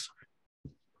place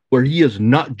where he is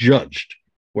not judged,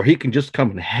 where he can just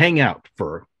come and hang out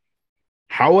for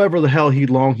however the hell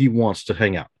long he wants to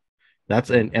hang out.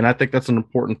 And I think that's an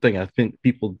important thing. I think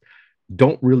people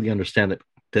don't really understand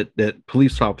that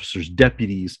police officers,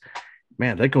 deputies,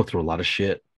 man, they go through a lot of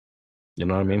shit. You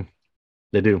know what I mean?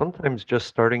 They do. Sometimes just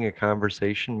starting a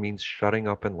conversation means shutting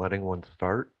up and letting one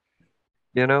start.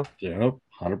 You know? Yeah,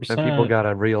 100%. And people got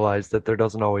to realize that there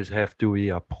doesn't always have to be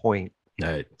a point.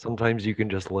 Right. Sometimes you can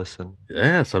just listen.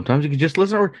 Yeah, sometimes you can just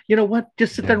listen. Or, you know what?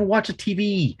 Just sit there and watch a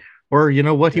TV. Or, you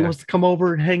know what? He wants to come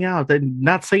over and hang out and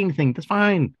not say anything. That's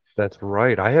fine. That's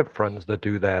right. I have friends that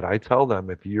do that. I tell them,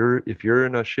 if you're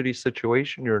in a shitty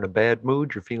situation, you're in a bad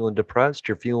mood, you're feeling depressed,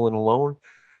 you're feeling alone,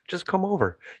 just come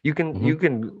over. You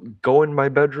can go in my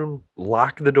bedroom,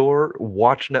 lock the door,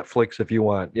 watch Netflix if you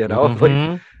want, you know?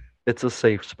 Like, it's a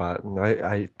safe spot, and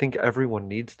I think everyone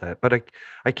needs that. But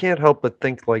I can't help but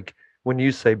think, like, when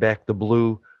you say back the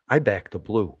blue, I back the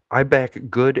blue. I back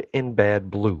good and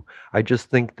bad blue. I just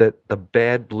think that the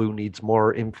bad blue needs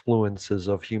more influences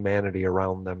of humanity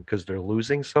around them because they're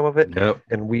losing some of it. Yep.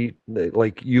 And we,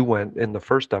 like you went in the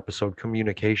first episode,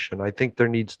 communication. I think there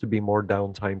needs to be more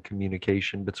downtime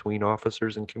communication between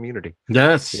officers and community.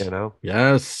 Yes. You know?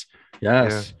 Yes.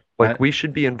 Yes. Yeah. Like, we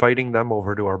should be inviting them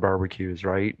over to our barbecues,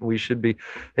 right? We should be,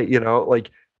 you know, like,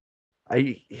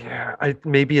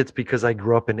 maybe it's because I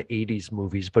grew up in 80s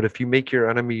movies, but if you make your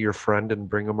enemy your friend and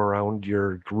bring them around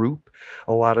your group,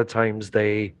 a lot of times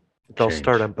they they'll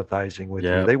start empathizing with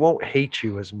you. They won't hate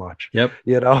you as much. Yep.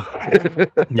 You know?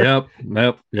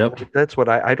 Yep. That's what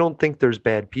I don't think there's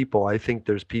bad people. I think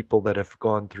there's people that have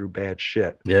gone through bad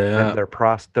shit. Yeah. And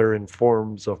they're in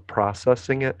forms of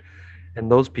processing it. And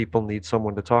those people need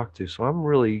someone to talk to. So I'm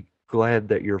really glad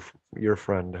that your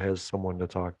friend has someone to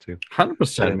talk to.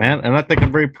 100%, man. And I think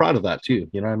I'm very proud of that too.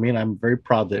 You know what I mean? I'm very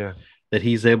proud that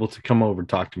he's able to come over and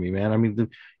talk to me, man. I mean,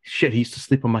 he used to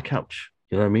sleep on my couch.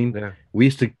 You know what I mean? Yeah. We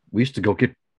used to go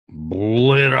get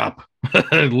lit up,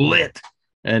 lit,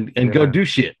 and go do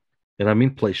shit. You know what I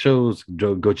mean? Play shows,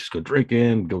 go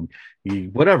drinking, go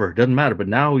eat, whatever. Doesn't matter. But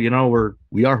now, you know,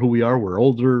 we are who we are. We're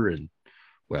older, and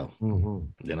well,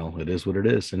 you know, it is what it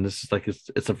is. And this is like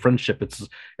it's a friendship.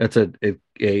 It's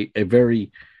a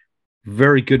very,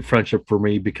 very good friendship for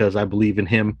me because I believe in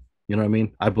him. You know what I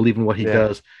mean? I believe in what he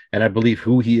does, and I believe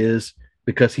who he is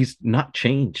because he's not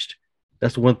changed.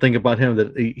 That's one thing about him,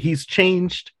 that he's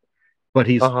changed, but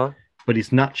he's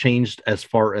not changed as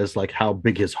far as like how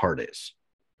big his heart is.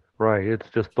 Right. It's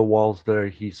just the walls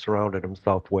that he surrounded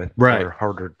himself with are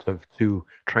harder to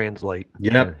translate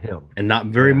to him. And not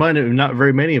very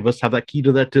many of us have that key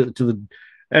to that to the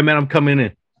hey man, I'm coming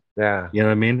in. Yeah. You know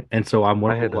what I mean? And so I'm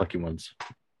one of the lucky ones.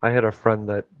 I had a friend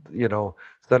that, you know,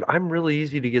 said, I'm really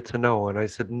easy to get to know. And I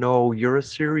said, no, you're a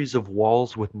series of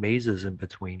walls with mazes in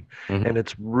between. And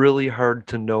it's really hard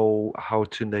to know how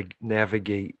to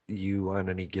navigate you on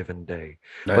any given day.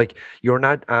 Right. Like, you're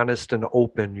not honest and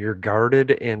open. You're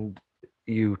guarded, and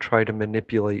you try to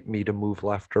manipulate me to move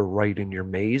left or right in your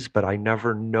maze, but I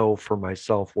never know for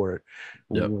myself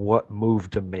what move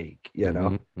to make, you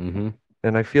know?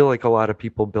 And I feel like a lot of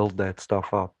people build that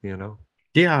stuff up, you know?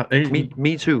 Yeah,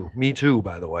 me too.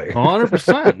 By the way,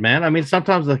 100%, man. I mean,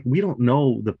 sometimes like we don't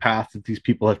know the path that these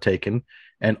people have taken,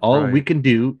 and all we can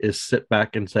do is sit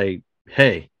back and say,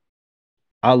 "Hey,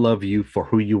 I love you for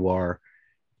who you are.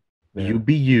 Yeah. You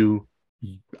be you.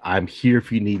 I'm here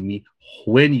if you need me.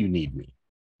 When you need me."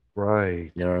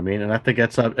 Right. You know what I mean? And I think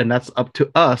that's up to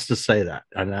us to say that.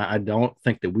 And I don't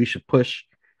think that we should push.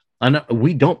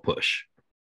 We don't push.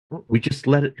 We just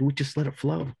let it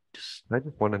flow. I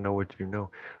just want to know what you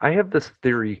know. I have this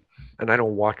theory, and I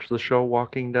don't watch the show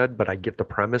Walking Dead, but I get the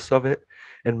premise of it.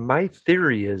 And my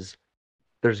theory is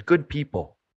there's good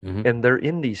people, and they're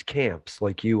in these camps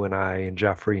like you and I and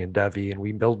Jeffrey and Devi, and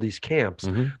we build these camps,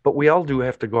 but we all do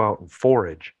have to go out and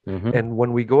forage. And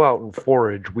when we go out and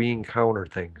forage, we encounter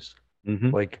things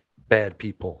like bad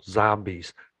people,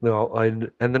 zombies, you know,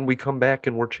 and then we come back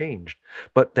and we're changed.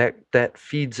 But that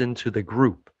feeds into the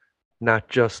group, not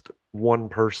just one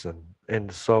person. And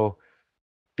so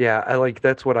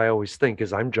that's what I always think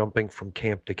is I'm jumping from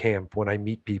camp to camp when I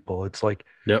meet people. It's like,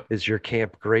 is your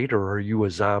camp great or are you a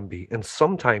zombie? And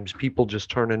sometimes people just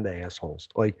turn into assholes.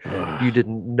 Like you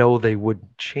didn't know they would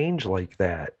change like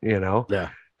that, you know? Yeah.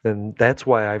 And that's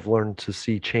why I've learned to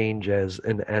see change as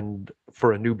an end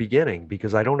for a new beginning,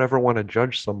 because I don't ever want to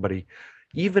judge somebody,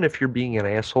 even if you're being an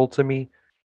asshole to me.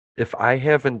 If I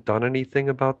haven't done anything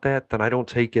about that, then I don't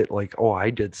take it like, oh, I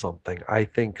did something. I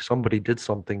think somebody did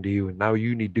something to you and now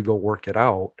you need to go work it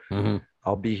out.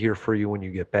 I'll be here for you when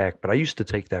you get back. But I used to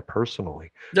take that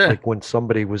personally. Yeah. Like when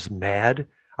somebody was mad,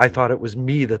 I thought it was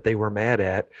me that they were mad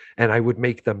at, and I would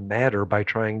make them madder by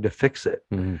trying to fix it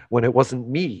when it wasn't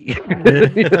me.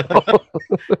 You know?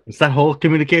 It's that whole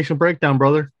communication breakdown,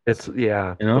 brother. It's you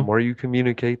know? The more you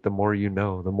communicate, the more you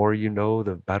know. The more you know,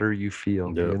 the better you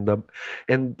feel. Yeah.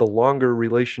 And the longer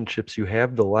relationships you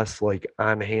have, the less like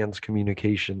on hands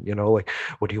communication. You know, like,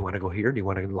 well, do you want to go here? Do you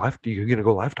want to go left? You're gonna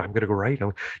go left. I'm gonna go right.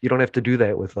 You don't have to do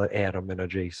that with Adam and a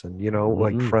Jason. You know,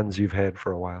 like friends you've had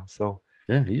for a while. So.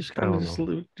 Yeah, you just kind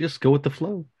of just go with the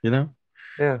flow, you know?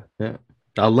 Yeah.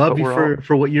 I love you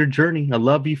for what your journey. I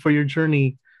love you for your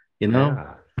journey, you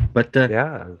know? Yeah. But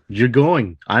you're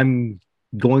going. I'm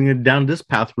going down this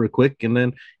path real quick. And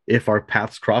then if our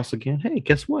paths cross again, hey,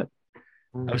 guess what?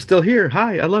 I'm still here.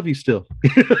 Hi, I love you still.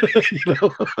 You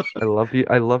know?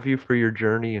 I love you for your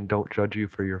journey, and don't judge you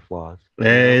for your flaws.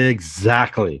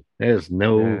 Exactly. There's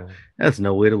no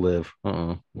way to live.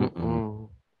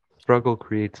 Struggle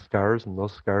creates scars, and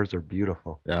those scars are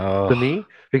beautiful to me,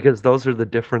 because those are the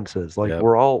differences. Like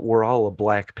we're all a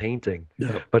black painting,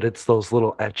 but it's those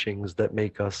little etchings that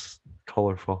make us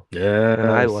colorful. Yeah. And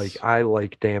I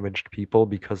like damaged people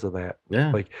because of that.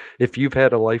 Yeah. Like if you've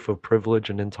had a life of privilege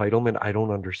and entitlement, I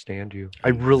don't understand you. I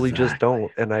really just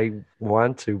don't. And I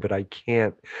want to, but I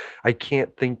can't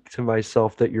think to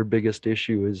myself that your biggest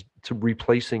issue is to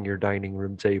replacing your dining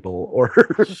room table or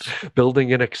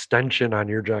building an extension on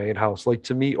your giant house. Like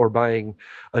to me, or buying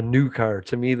a new car.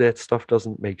 To me, that stuff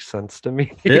doesn't make sense to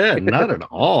me. Yeah, not at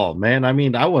all, man. I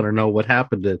mean, I want to know what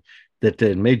happened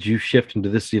that made you shift into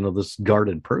this, this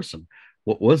guarded person.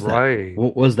 What was that? Right.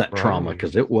 What was that trauma?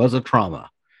 Because it was a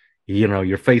trauma.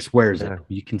 Your face wears it.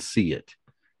 You can see it.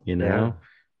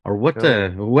 Or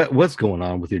what's going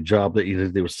on with your job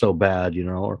that they were so bad,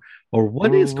 or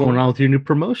what is going on with your new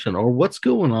promotion, or what's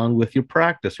going on with your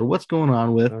practice, or what's going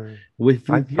on with I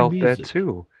your felt music. that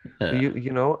too.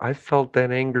 Yeah. I felt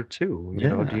that anger too.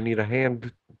 Do you need a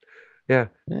hand? Yeah.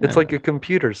 It's Yeah. like a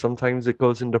computer. Sometimes it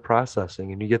goes into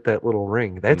processing and you get that little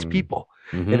ring. That's people.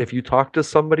 Mhm. And if you talk to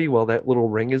somebody while that little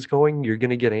ring is going, you're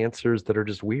going to get answers that are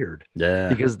just weird. Yeah.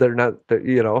 Because they're not,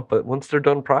 but once they're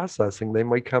done processing, they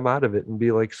might come out of it and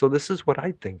be like, so this is what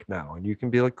I think now. And you can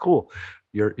be like, cool,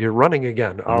 you're running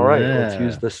again. All right, let's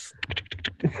use this.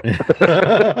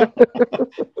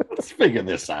 Let's figure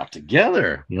this out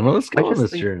together. Let's go on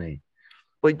this journey.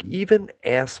 Like even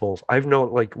assholes, I've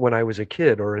known, like when I was a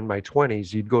kid or in my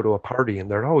 20s, you'd go to a party and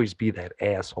there'd always be that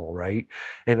asshole, right?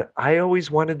 And I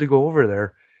always wanted to go over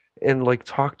there and like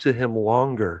talk to him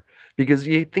longer because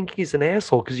you think he's an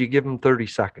asshole because you give him 30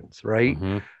 seconds, right?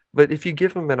 Mm-hmm. But if you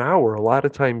give him an hour, a lot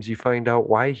of times you find out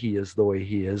why he is the way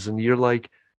he is, and you're like,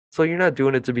 so you're not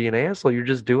doing it to be an asshole, you're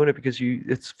just doing it because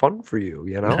it's fun for you,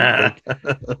 Like,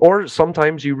 or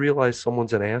sometimes you realize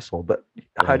someone's an asshole, but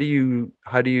how do you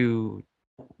think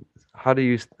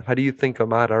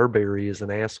Ahmaud Arbery is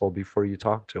an asshole before you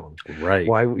talk to him? Right.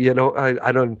 Why,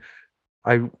 I don't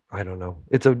know.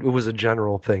 It was a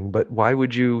general thing, but why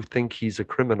would you think he's a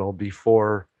criminal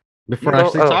before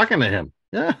actually talking to him?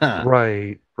 Yeah.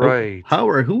 Right.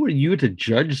 Who are you to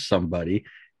judge somebody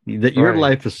that your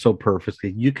life is so perfect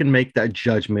that you can make that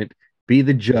judgment, be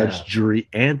the judge, jury,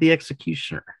 and the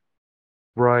executioner?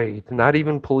 Right. Not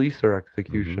even police or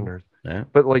executioners. Yeah.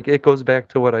 But like it goes back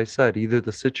to what I said. Either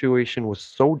the situation was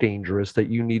so dangerous that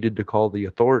you needed to call the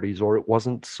authorities, or it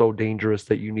wasn't so dangerous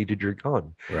that you needed your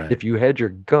gun. Right. If you had your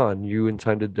gun, you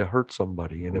intended to hurt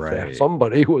somebody. And if that Right.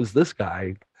 somebody was this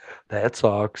guy, that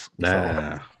sucks.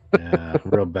 Yeah. Yeah.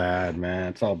 Real bad, man.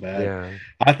 It's all bad. Yeah.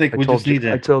 I think we just need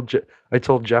to. I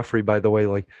told Jeffrey, by the way,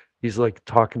 like he's like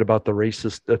talking about the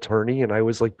racist attorney, and I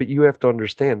was like, but you have to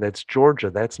understand that's Georgia.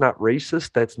 That's not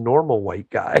racist. That's normal white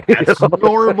guy. That's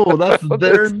normal. That's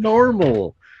their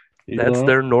normal. That's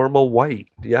their normal white.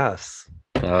 Yes.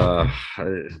 I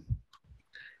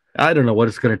don't know what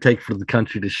it's going to take for the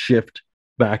country to shift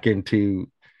back into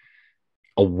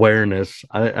awareness.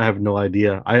 I have no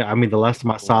idea. I mean, the last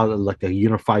time I saw like a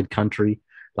unified country,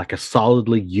 like a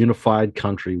solidly unified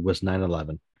country, was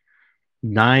 9/11.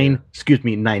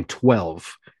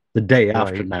 9/12, the day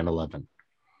after 9/11.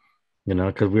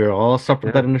 Because we were all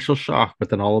suffered that initial shock, but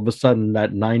then all of a sudden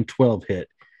that 9/12 hit,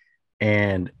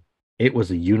 and it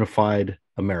was a unified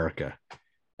America.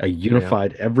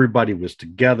 Everybody was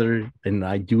together,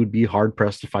 and you would be hard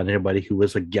pressed to find anybody who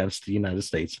was against the United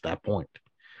States at that point.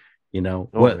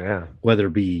 Whether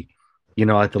it be,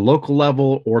 at the local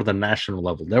level or the national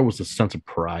level, there was a sense of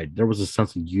pride. There was a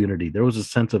sense of unity. There was a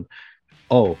sense of,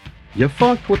 oh, you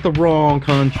fucked with the wrong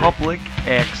country. Public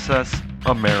access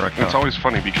America. It's always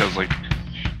funny because,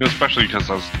 especially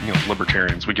because as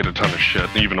libertarians, we get a ton of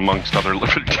shit, even amongst other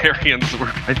libertarians.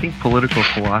 I think political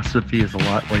philosophy is a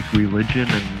lot like religion,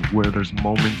 and where there's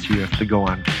moments you have to go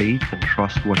on faith and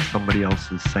trust what somebody else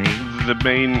is saying. The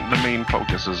main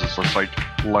focus is just like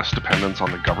less dependence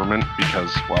on the government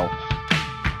because,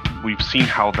 we've seen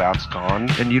how that's gone.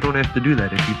 And you don't have to do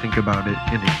that if you think about it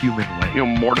in a human way.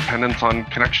 More dependence on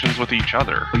connections with each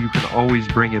other. You can always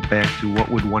bring it back to what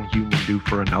would one human do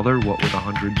for another? What would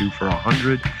 100 do for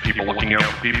 100? People looking out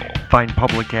for people. Find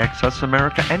Public Access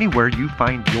America anywhere you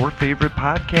find your favorite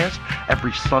podcast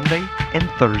every Sunday and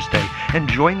Thursday. And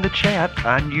join the chat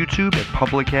on YouTube at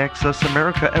Public Access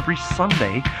America every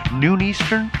Sunday, noon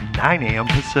Eastern, 9 a.m.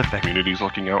 Pacific. Communities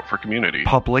looking out for community.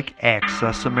 Public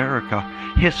Access America.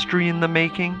 History in the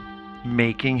making,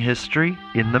 making history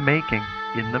in the making,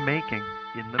 in the making,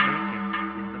 in the making,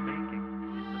 in the making,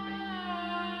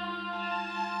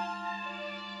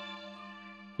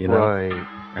 in the making.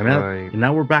 Right. And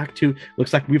now we're back to,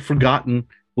 looks like we've forgotten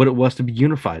what it was to be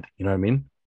unified. You know what I mean?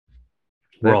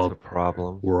 That's a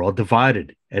problem. We're all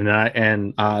divided. And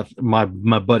my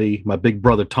big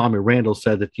brother Tommy Randall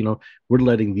said that, you know, we're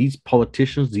letting these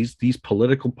politicians, these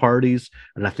political parties,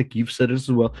 and I think you've said it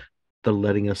as well, they're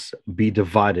letting us be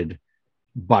divided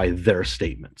by their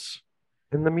statements.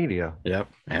 In the media. Yep.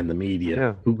 And the media.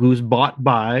 Yeah. Who's bought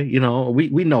by, you know, we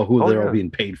know who they're all being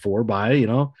paid for by, you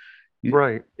know.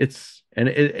 Right. It's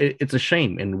a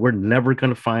shame, and we're never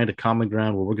going to find a common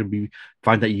ground where we're going to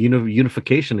find that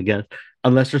unification again,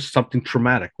 unless there's something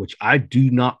traumatic, which I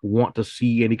do not want to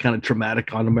see any kind of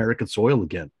traumatic on American soil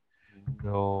again.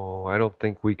 No, I don't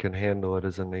think we can handle it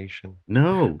as a nation.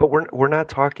 No, but we're not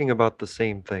talking about the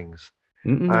same things,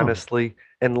 honestly.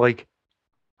 And like,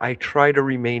 I try to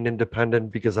remain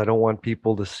independent because I don't want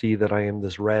people to see that I am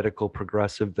this radical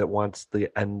progressive that wants to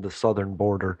end the southern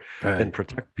border and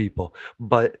protect people.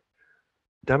 But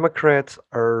Democrats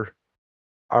are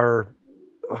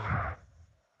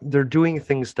they're doing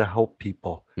things to help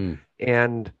people.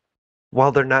 And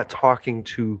while they're not talking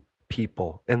to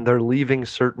people, and they're leaving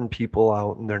certain people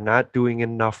out, and they're not doing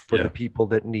enough for the people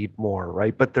that need more,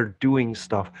 right? But they're doing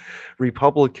stuff.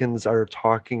 Republicans are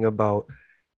talking about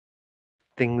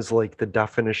things like the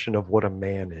definition of what a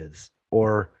man is,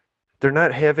 or they're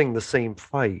not having the same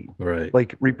fight. Right.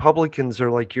 Like Republicans are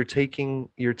like, you're taking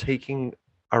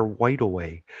our white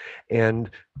away, and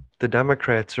the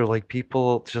Democrats are like,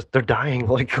 people just, they're dying.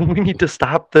 Like, we need to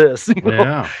stop this. You know?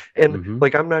 Yeah. And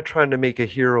like, I'm not trying to make a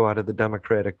hero out of the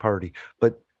Democratic Party,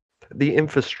 but the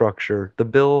infrastructure, the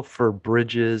bill for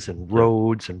bridges and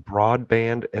roads and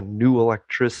broadband and new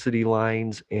electricity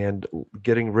lines and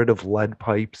getting rid of lead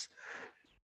pipes,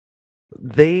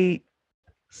 they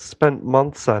spent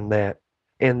months on that,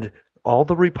 and all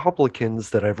the Republicans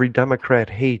that every Democrat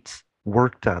hates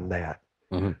worked on that.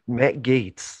 Matt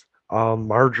Gaetz,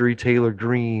 Marjorie Taylor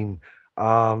Greene,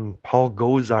 Paul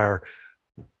Gosar,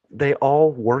 they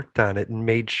all worked on it and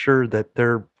made sure that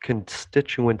their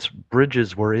constituents'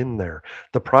 bridges were in there.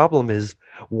 The problem is,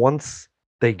 once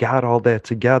they got all that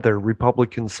together,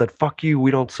 Republicans said, fuck you,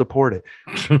 we don't support it.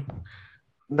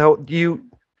 Now,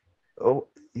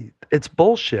 it's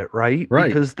bullshit, right?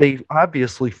 Because they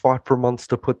obviously fought for months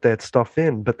to put that stuff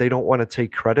in, but they don't want to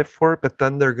take credit for it, but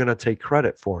then they're going to take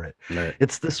credit for it. Right.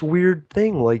 It's this weird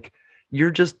thing. Like,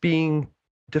 you're just being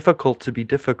difficult to be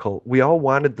difficult. We all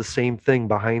wanted the same thing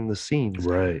behind the scenes.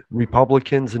 Right.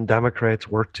 Republicans and Democrats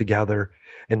worked together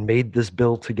and made this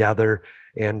bill together.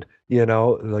 And, you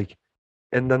know, like,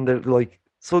 and then they're like,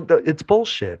 so it's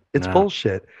bullshit. It's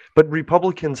bullshit. But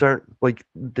Republicans aren't like,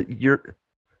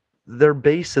 their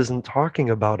base isn't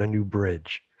talking about a new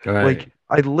bridge. Right. Like,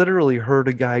 I literally heard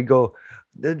a guy go,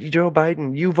 Joe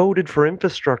Biden, you voted for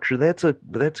infrastructure.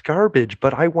 That's garbage,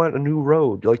 but I want a new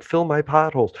road. Like, fill my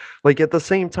potholes. Like, at the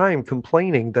same time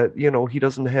complaining that, you know, he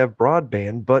doesn't have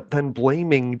broadband, but then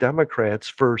blaming Democrats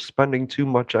for spending too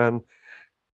much on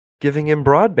giving him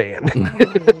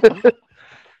broadband.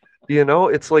 You know,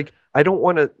 it's like, I don't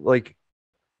want to, like,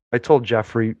 I told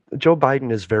Jeffrey, Joe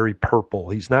Biden is very purple.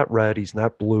 He's not red. He's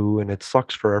not blue. And it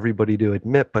sucks for everybody to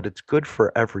admit, but it's good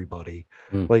for everybody.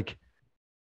 Like,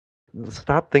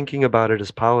 stop thinking about it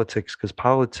as politics, because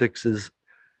politics is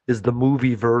the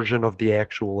movie version of the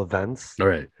actual events.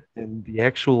 Right. And the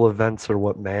actual events are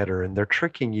what matter. And they're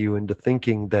tricking you into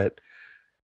thinking that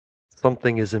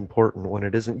something is important when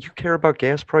it isn't. You care about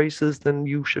gas prices, then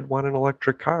you should want an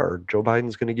electric car. Joe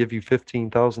Biden's going to give you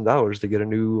 $15,000 to get a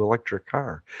new electric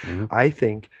car. I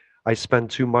think I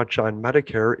spend too much on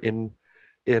Medicare in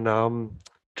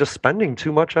just spending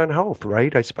too much on health,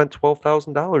 right? I spent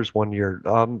 $12,000 one year.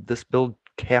 This bill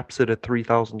caps it at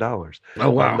 $3,000.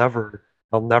 Oh, wow.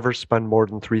 I'll never spend more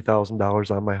than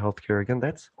 $3,000 on my health care again.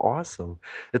 That's awesome.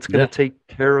 It's going to take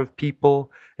care of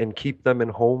people and keep them in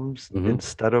homes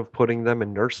instead of putting them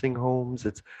in nursing homes.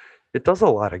 It does a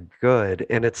lot of good,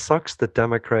 and it sucks that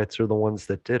Democrats are the ones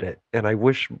that did it. And I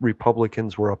wish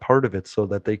Republicans were a part of it so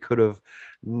that they could have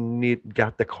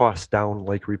got the cost down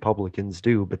like Republicans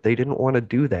do, but they didn't want to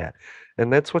do that.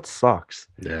 And that's what sucks.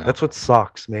 Yeah. That's what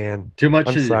sucks, man. Too much.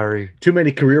 I'm sorry. Too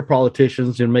many career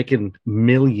politicians are making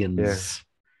millions.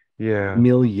 Yeah.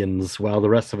 Millions, while the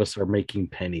rest of us are making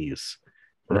pennies.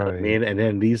 You know what I mean? And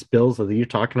then these bills that you're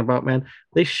talking about, man,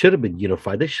 they should have been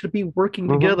unified. They should be working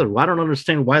together. Well, I don't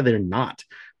understand why they're not.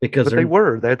 Because they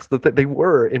were. That's they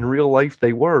were in real life.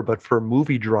 They were, but for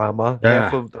movie drama,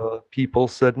 half of the people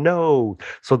said no,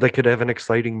 so they could have an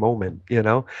exciting moment,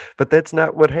 But that's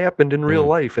not what happened in real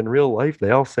life. In real life, they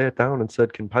all sat down and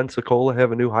said, "Can Pensacola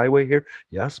have a new highway here?"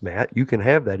 Yes, Matt, you can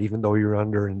have that, even though you're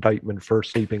under indictment for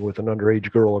sleeping with an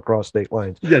underage girl across state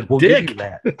lines. Yeah, we'll give you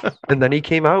that. And then he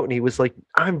came out and he was like,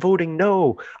 "I'm voting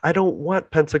no. I don't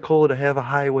want Pensacola to have a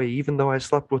highway, even though I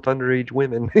slept with underage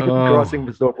women crossing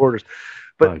the borders."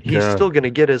 But he's still going to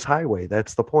get his highway.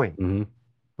 That's the point,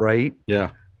 right?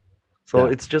 Yeah. So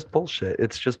it's just bullshit.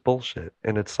 It's just bullshit,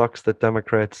 and it sucks that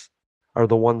Democrats are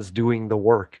the ones doing the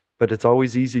work. But it's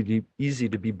always easy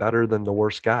to be better than the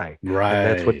worst guy, right?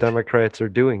 And that's what Democrats are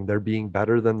doing. They're being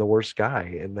better than the worst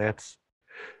guy, and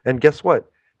guess what?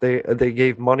 They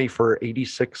gave money for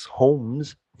 86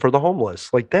 homes for the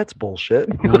homeless. Like, that's bullshit.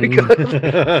 I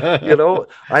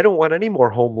don't want any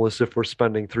more homeless if we're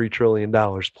spending $3 trillion,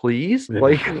 please.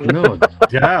 Like, no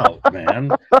doubt, man.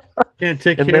 Can't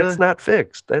take and care that's not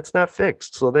fixed. That's not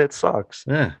fixed. So that sucks.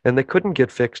 Yeah. And they couldn't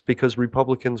get fixed because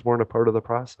Republicans weren't a part of the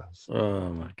process. Oh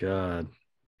my God.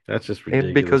 That's just ridiculous.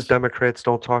 And because Democrats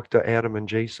don't talk to Adam and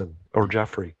Jason or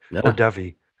Jeffrey or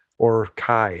Devi or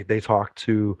Kai. They talk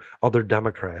to other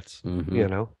Democrats,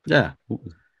 Yeah.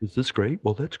 Is this great?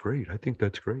 Well, that's great. I think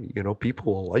that's great.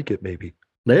 People will like it, maybe.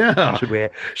 Yeah.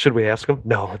 Should we ask them?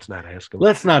 No, let's not ask them.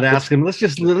 Let's not ask them. Let's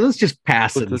just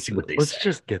pass it and see what they say. Let's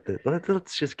just get this.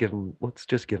 Let's just give them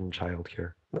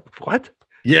childcare. What?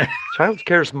 Yeah.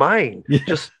 Childcare is mine. Yeah.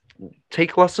 Just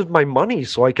take less of my money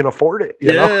so I can afford it.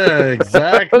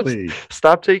 Exactly.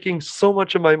 Stop taking so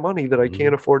much of my money that I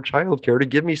can't afford childcare to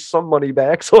give me some money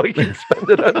back so I can spend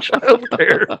it on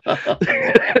childcare.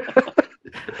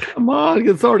 Come on,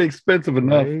 it's already expensive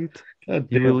enough. Right?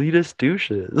 You elitist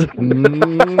douches.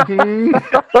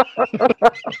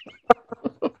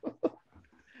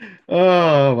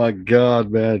 Oh my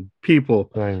God, man!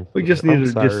 People, we just need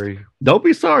to just don't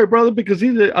be sorry, brother, because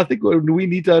I think what we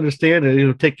need to understand,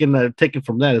 and taking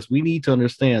from that is we need to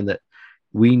understand that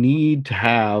we need to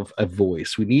have a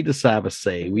voice. We need to have a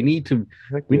say. We need to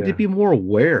be more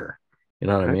aware. You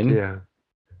know what I mean?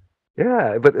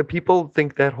 Yeah, but people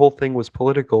think that whole thing was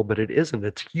political, but it isn't.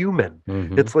 It's human.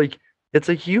 It's like, it's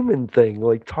a human thing.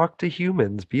 Like, talk to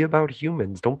humans. Be about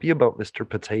humans. Don't be about Mr.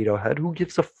 Potato Head. Who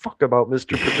gives a fuck about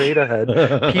Mr. Potato Head?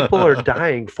 People are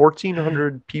dying.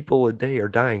 1,400 people a day are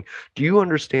dying. Do you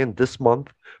understand this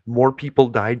month? More people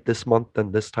died this month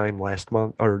than this time last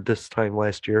month, or this time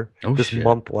last year.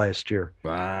 Month last year.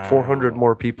 Wow. 400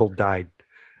 more people died.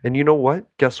 And you know what?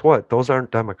 Guess what? Those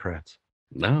aren't Democrats.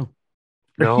 No.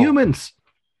 They're humans.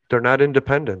 They're not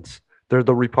independents. They're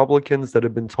the Republicans that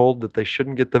have been told that they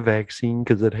shouldn't get the vaccine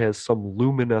because it has some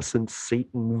luminescent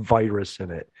Satan virus in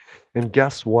it. And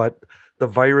guess what? The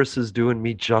virus is doing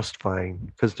me just fine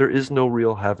because there is no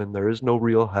real heaven. There is no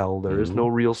real hell. There is no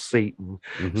real Satan.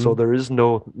 So there is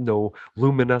no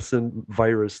luminescent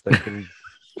virus that can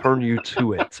turn you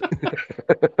to it.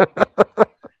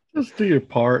 Just do your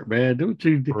part, man. Don't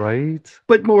you? Right.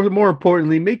 But more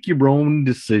importantly, make your own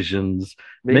decisions.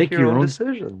 Make your own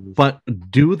decisions. But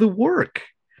do the work.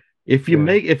 If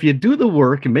you do the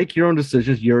work and make your own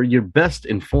decisions, you're your best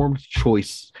informed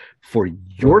choice for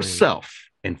yourself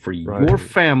and for your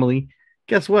family.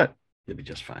 Guess what? You'll be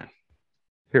just fine.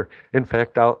 Here, in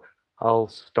fact, I'll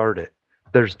start it.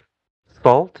 There's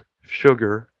salt,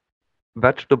 sugar,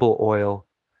 vegetable oil,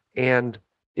 and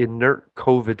inert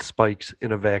COVID spikes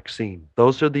in a vaccine.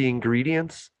 Those are the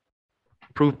ingredients.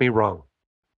 Prove me wrong.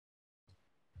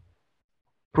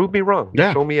 Prove me wrong.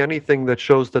 Yeah. Show me anything that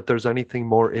shows that there's anything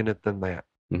more in it than that.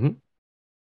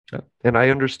 Yeah. And I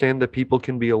understand that people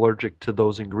can be allergic to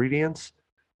those ingredients,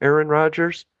 Aaron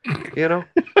Rodgers.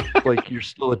 Like, you're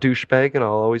still a douchebag, and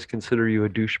I'll always consider you a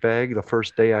douchebag. The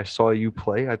first day I saw you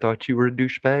play, I thought you were a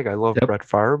douchebag. I love Brett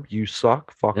Favre. You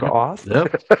suck. Fuck off.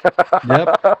 Yep.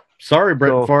 Sorry,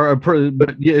 Brett Favre.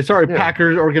 But sorry,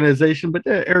 Packers organization. But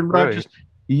Aaron Rodgers,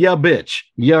 bitch.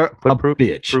 You're a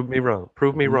bitch. Prove me wrong.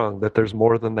 Prove me wrong that there's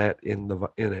more than that in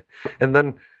it. And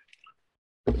then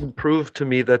prove to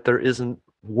me that there isn't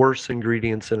worse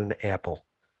ingredients in an apple.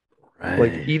 Right.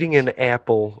 Like, eating an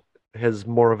apple has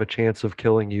more of a chance of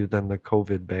killing you than the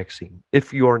COVID vaccine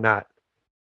if you're not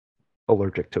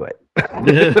allergic to it.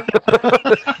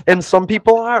 And some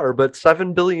people are, but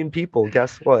 7 billion people,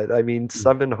 guess what? I mean,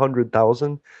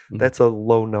 700,000, that's a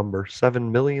low number.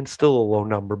 7 million, still a low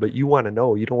number, but you want to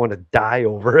know. You don't want to die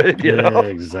over it, you know?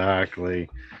 Exactly.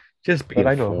 Just be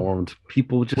informed.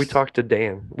 People just... We talked to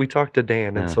Dan,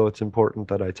 and so it's important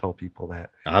that I tell people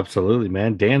that. Absolutely,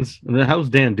 man. How's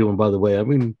Dan doing, by the way? I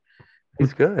mean...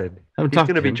 He's good. He's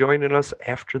going to be joining us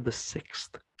after the 6th.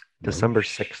 December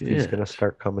 6th, he's going to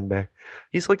start coming back.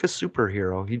 He's like a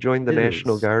superhero. He joined the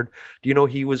National Guard. Do you know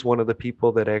he was one of the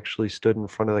people that actually stood in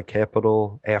front of the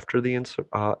Capitol after the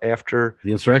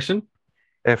insurrection?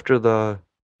 After the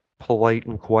polite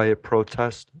and quiet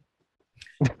protest?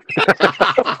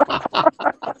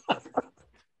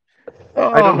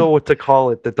 I don't know what to call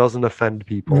it that doesn't offend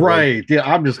people. Right. Like, yeah,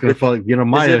 I'm just going to follow, is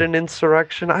it an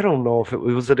insurrection? I don't know if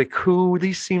was it a coup?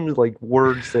 These seem like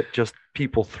words that just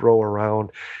people throw around.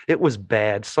 It was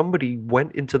bad. Somebody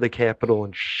went into the Capitol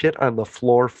and shit on the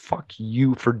floor. Fuck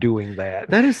you for doing that.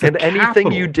 That is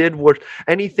anything you did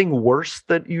anything worse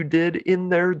that you did in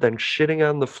there than shitting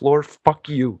on the floor, fuck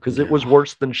you, because it was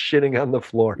worse than shitting on the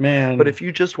floor. Man. But if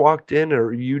you just walked in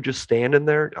or you just standing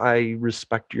there, I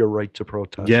respect your right to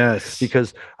protest. Yes.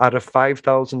 Because out of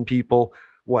 5,000 people,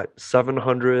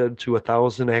 700 to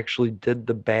 1,000 actually did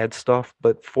the bad stuff,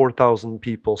 but 4,000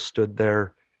 people stood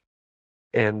there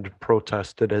and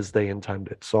protested as they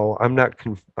intended. So I'm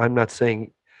not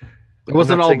saying it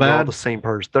wasn't all bad. All the same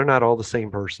person. They're not all the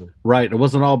same person. Right. It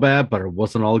wasn't all bad, but it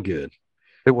wasn't all good.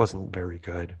 It wasn't very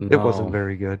good. No. It wasn't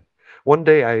very good. One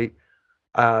day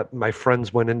my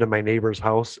friends went into my neighbor's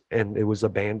house and it was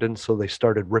abandoned. So they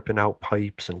started ripping out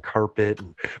pipes and carpet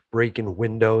and breaking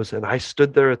windows. And I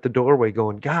stood there at the doorway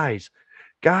going, guys,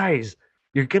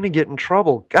 you're going to get in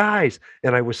trouble, guys.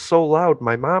 And I was so loud,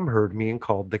 my mom heard me and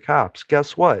called the cops.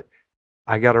 Guess what?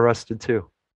 I got arrested too.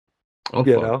 Oh,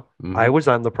 you know, I was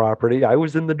on the property. I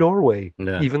was in the doorway.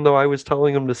 Yeah. Even though I was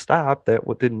telling them to stop, that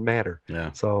didn't matter.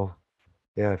 Yeah. So,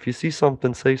 yeah, if you see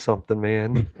something, say something,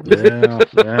 man.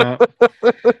 Yeah.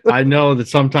 I know that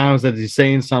sometimes that he's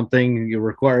saying something, it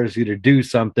requires you to do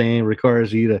something,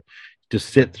 requires you to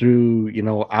sit through,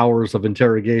 hours of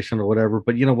interrogation or whatever.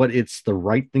 But you know what? It's the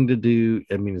right thing to do.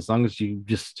 I mean, as long as you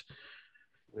just,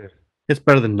 it's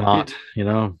better than not,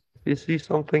 If you see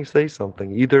something, say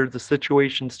something. Either the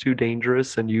situation's too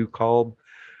dangerous and you call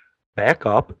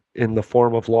backup in the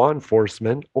form of law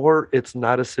enforcement, or it's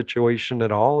not a situation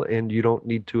at all and you don't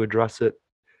need to address it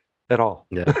at all.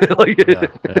 Yeah.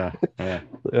 Yeah. I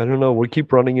don't know. We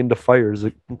keep running into fires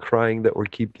and crying that we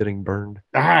keep getting burned.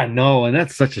 No, and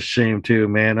that's such a shame too,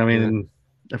 man. I mean,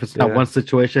 if it's not one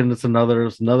situation, it's another.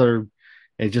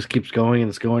 It just keeps going and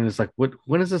it's going. It's like,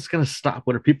 when is this going to stop?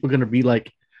 What are people going to be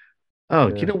like?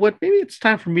 Oh, you know what? Maybe it's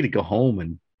time for me to go home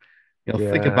and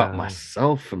think about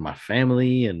myself and my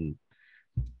family and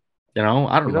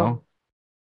I don't know.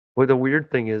 Well, the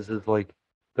weird thing is like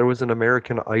there was an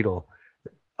American Idol,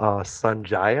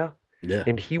 Sanjaya. Yeah.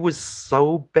 And he was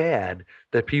so bad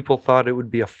that people thought it would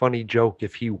be a funny joke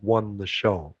if he won the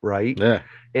show, right? Yeah.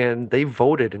 And they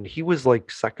voted, and he was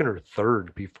like second or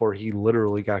third before he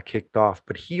literally got kicked off.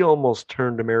 But he almost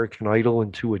turned American Idol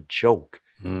into a joke.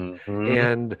 Mm-hmm.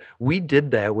 And we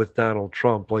did that with Donald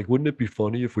Trump. Like, wouldn't it be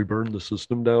funny if we burned the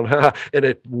system down? And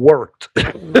it worked.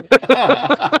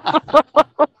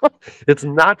 It's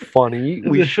not funny.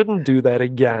 We shouldn't do that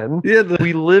again. Yeah,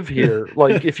 we live here.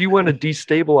 Like, if you want to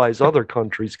destabilize other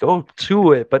countries, go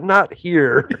to it, but not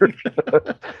here.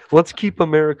 Let's keep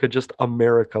America just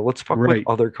America. Let's fuck with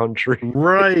other countries.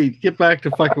 Right. Get back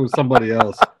to fucking with somebody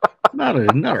else. Not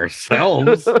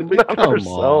ourselves. Not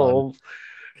ourselves. On.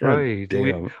 Right.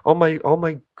 All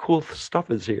my cool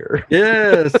stuff is here.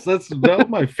 Yes,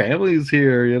 my family's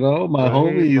here, my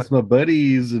homies, my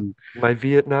buddies, and my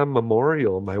Vietnam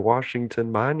Memorial, my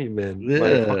Washington Monument,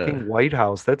 my fucking White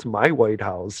House. That's my White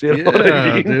House. You know what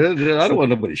I mean? Dude, I don't want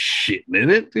nobody shitting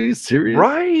in it. Are you serious?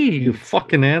 Right. You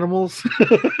fucking animals.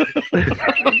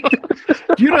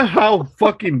 Do you know how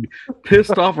fucking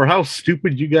pissed off or how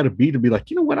stupid you got to be be like,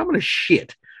 you know what? I'm gonna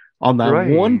shit on that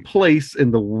one place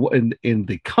in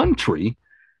the country,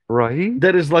 right?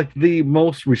 That is like the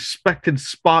most respected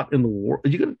spot in the world.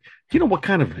 You know what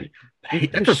kind of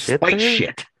that's a spite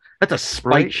shit. That's a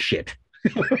spite shit.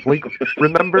 Like,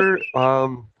 remember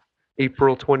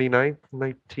April 29th,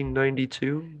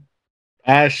 1992?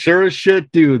 I sure as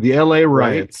shit do. The LA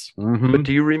riots. Right? Mm-hmm. But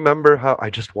do you remember how I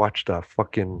just watched a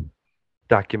fucking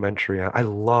documentary? I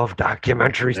love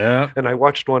documentaries, and I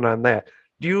watched one on that.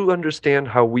 Do you understand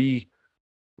how we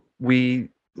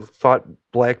thought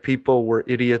black people were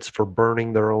idiots for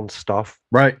burning their own stuff?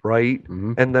 Right.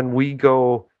 Mm-hmm. And then we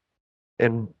go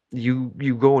and you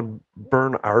go and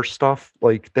burn our stuff.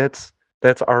 Like that's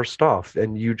our stuff,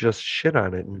 and you just shit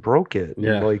on it and broke it.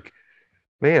 Yeah. And like,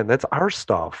 man, that's our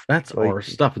stuff. That's like, our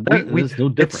stuff. That is no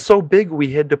different. It's so big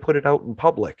we had to put it out in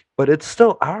public, but it's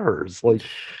still ours. Like,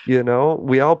 you know,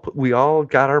 we all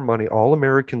got our money. All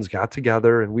Americans got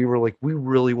together, and we were like, we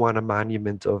really want a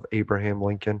monument of Abraham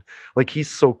Lincoln. Like, he's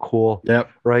so cool.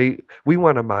 Yep. Right? We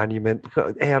want a monument.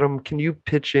 Adam, can you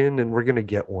pitch in? And we're gonna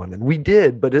get one. And we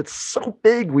did, but it's so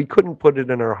big we couldn't put it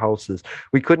in our houses.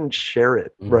 We couldn't share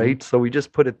it, right? So we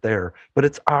just put it there. But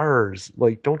it's ours.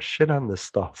 Like, don't shit on this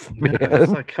stuff, man.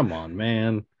 It's like, come on,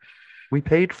 man. We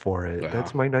paid for it. Wow.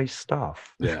 That's my nice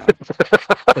stuff. Yeah.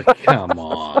 Like, come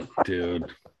on,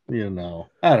 dude. You know,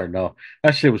 I don't know.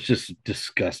 That shit was just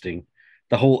disgusting.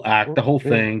 The whole act, the whole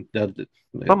thing.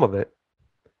 Some of it.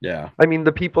 Yeah. I mean,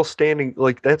 the people standing,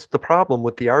 like, that's the problem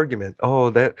with the argument. Oh,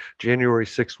 that January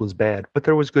 6th was bad, but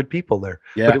there was good people there.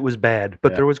 Yeah. But it was bad,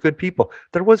 but there was good people.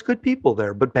 There was good people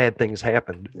there, but bad things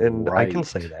happened. And I can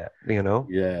say that, you know?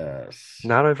 Yes.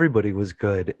 Not everybody was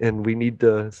good. And we need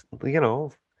to, you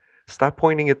know, stop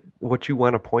pointing at what you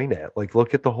want to point at. Like,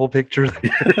 look at the whole picture.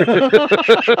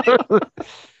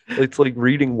 It's like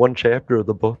reading one chapter of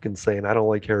the book and saying, I don't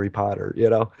like Harry Potter,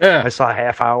 you know? Yeah. I saw a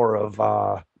half hour of,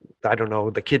 I don't know,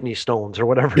 the kidney stones or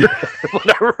whatever, you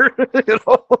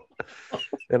know?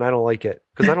 And I don't like it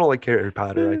because I don't like Harry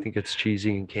Potter. I think it's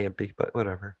cheesy and campy, but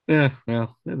whatever. Yeah,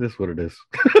 well, it is what it is.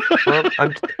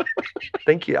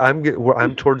 Thank you.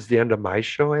 I'm towards the end of my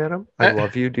show, Adam. I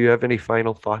love you. Do you have any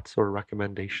final thoughts or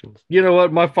recommendations? You know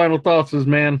what? My final thoughts is,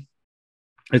 man,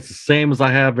 it's the same as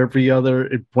I have every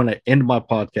other when I end my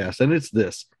podcast, and it's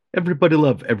this: everybody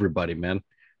love everybody, man.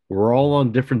 We're all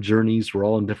on different journeys. We're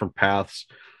all on different paths.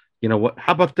 You know what?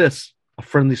 How about this? A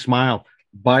friendly smile.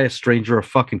 Buy a stranger a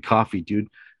fucking coffee, dude.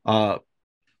 A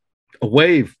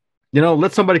wave. You know,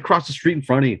 let somebody cross the street in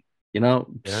front of you. You know,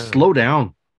 slow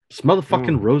down. Smell the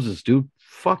fucking roses, dude.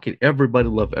 Fucking everybody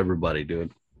love everybody,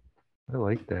 dude. I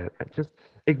like that. Just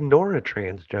ignore a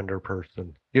transgender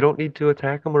person. You don't need to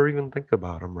attack them or even think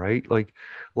about them, right? Like,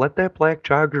 let that black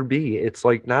jogger be. It's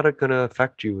like not going to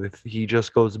affect you if he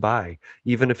just goes by,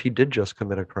 even if he did just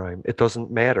commit a crime. It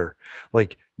doesn't matter.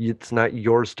 Like, it's not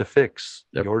yours to fix.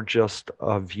 Yep. You're just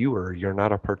a viewer. You're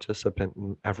not a participant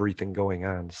in everything going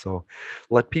on. So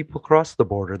let people cross the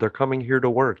border. They're coming here to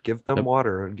work. Give them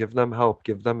water, give them help,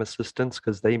 give them assistance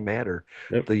because they matter.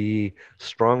 Yep. The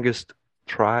strongest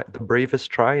try, the bravest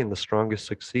try, and the strongest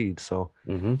succeed. So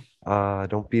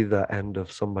don't be the end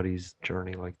of somebody's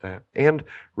journey like that. And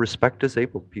respect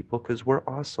disabled people because we're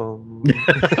awesome.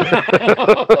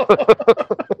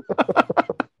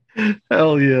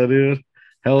 Hell yeah, dude.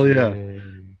 Hell yeah.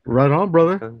 Right on,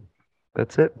 brother.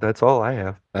 That's it. That's all I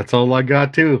have. That's all I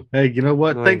got too. Hey, you know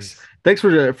what? Nice. Thanks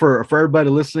for everybody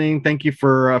listening. Thank you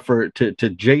to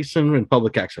Jason and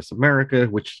Public Access America,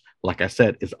 which, like I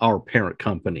said, is our parent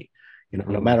company. You know,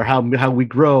 no matter how we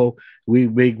grow, we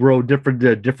may grow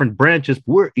different branches.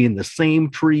 We're in the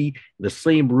same tree, the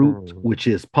same root, which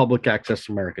is Public Access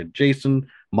America. Jason,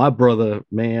 my brother,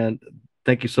 man,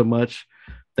 thank you so much.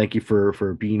 Thank you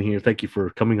for being here. Thank you for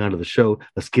coming onto the show.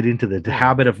 Let's get into the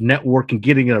habit of networking,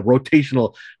 getting a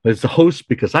rotational as a host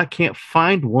because I can't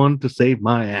find one to save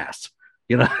my ass.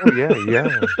 You know?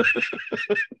 Yeah.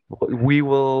 We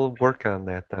will work on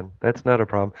that then. That's not a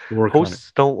problem.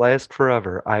 Hosts don't last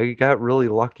forever. I got really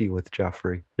lucky with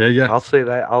Jeffrey. Yeah. I'll say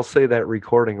that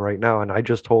recording right now, and I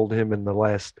just told him in the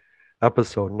last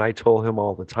episode, and I told him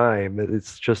all the time.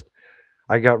 It's just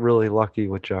I got really lucky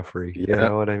with Jeffrey. You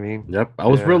know what I mean? Yep. I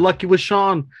was real lucky with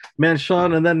Sean. Man,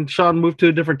 Sean, and then Sean moved to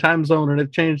a different time zone and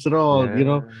it changed it all, you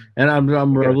know. And I'm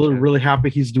really happy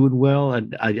he's doing well.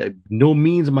 And I no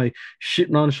means am I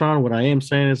shitting on Sean. What I am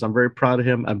saying is I'm very proud of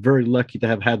him. I'm very lucky to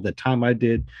have had the time I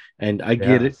did. And I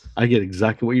get it. I get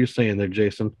exactly what you're saying there,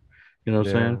 Jason. You know what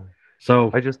I'm saying?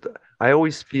 So I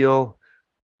always feel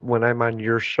when I'm on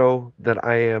your show that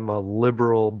I am a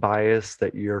liberal bias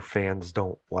that your fans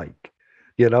don't like.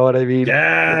 You know what I mean?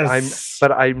 Yes.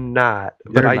 But I'm not.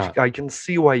 But I can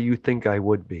see why you think I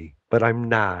would be. But I'm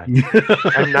not.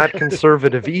 I'm not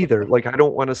conservative either. Like, I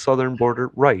don't want a southern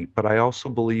border, right? But I also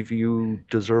believe you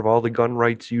deserve all the gun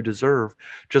rights you deserve.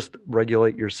 Just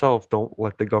regulate yourself. Don't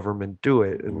let the government do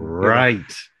it. And, right. You know,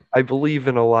 I believe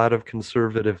in a lot of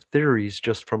conservative theories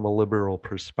just from a liberal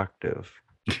perspective.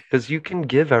 Because you can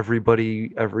give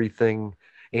everybody everything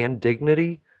and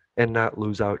dignity and not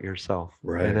lose out yourself.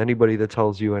 Right. And anybody that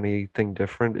tells you anything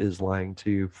different is lying to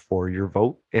you for your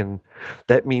vote. And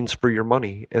that means for your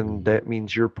money. And that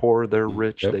means you're poor, they're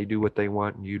rich, they do what they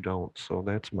want, and you don't. So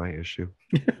that's my issue.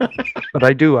 But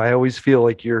I always feel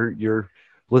like your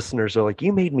listeners are like,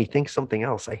 you made me think something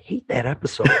else. I hate that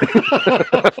episode.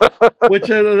 Which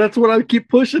that's what I keep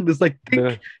pushing. It's like,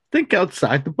 think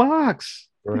outside the box.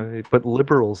 Right. But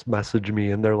liberals message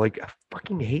me and they're like, I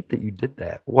fucking hate that you did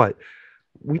that. What?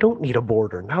 We don't need a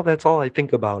border. Now that's all I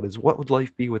think about is what would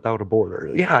life be without a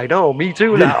border? Yeah, I know. Me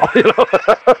too now. You know?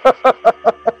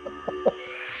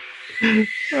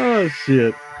 Oh,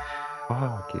 shit.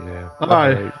 Fuck yeah. All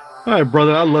right,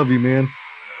 brother. I love you, man.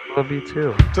 Love you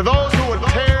too. To those who would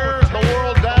tear the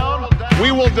world down,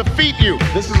 we will defeat you.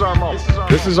 This is our moment.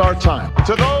 This is our time.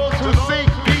 To those who seek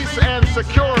peace and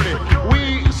security,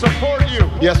 we support you.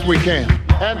 Yes, we can.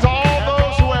 And to all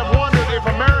those who have wondered if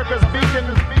America's beacon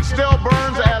still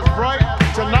burns as bright,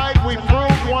 tonight we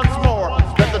prove once more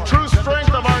that the true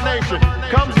strength of our nation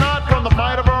comes not from the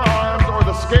might of our arms or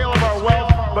the scale of our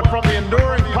wealth, but from the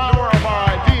enduring power of our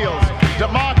ideals,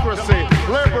 democracy,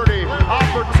 liberty,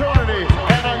 opportunity,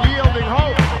 and unyielding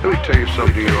hope. Let me tell you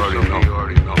something you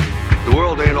already know. The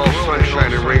world ain't all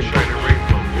sunshine and rainbow.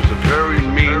 It's a very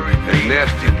mean and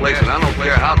nasty place, and I don't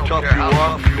care how tough you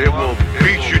are, it will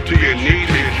beat you to your knees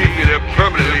and keep you there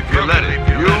permanently if you let it.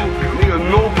 You, me, or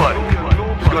nobody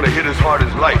is gonna hit as hard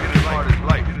as life.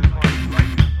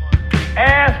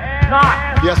 Ask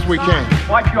not. Yes, we can.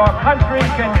 What your country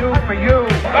can do for you.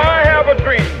 I have a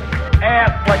dream.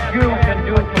 Ask what you can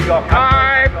do for your country.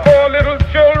 My poor little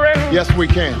children. Yes, we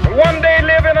can. One day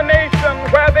live in a nation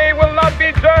where they will not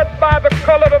be judged by the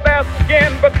color of their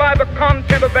skin, but by the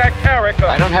content of their character.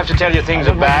 I don't have to tell you things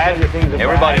are bad.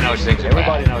 Everybody knows things are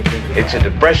bad. It's a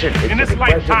depression. In this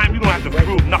lifetime, you don't have to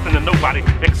prove nothing to nobody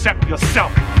except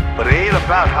yourself. But it ain't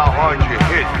about how hard you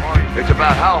hit. It's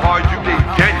about how hard you can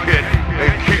get hit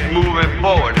and keep moving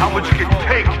forward. How much you can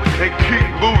take and keep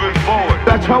moving forward.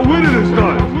 That's how winning is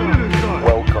done.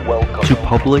 Welcome to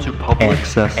Public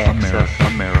Access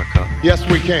America. Yes,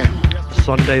 we can.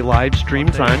 Sunday live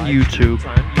streams on YouTube.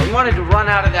 I wanted to run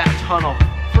out of that tunnel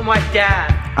for my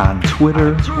dad. On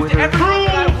Twitter.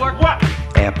 What?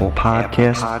 Apple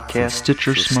Podcasts,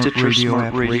 Stitcher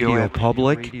Smart Radio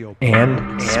Public, and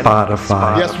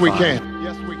Spotify. Yes, we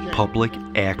can. Public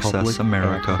Access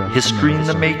America. History in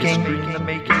the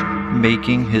making.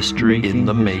 Making history in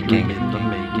the making.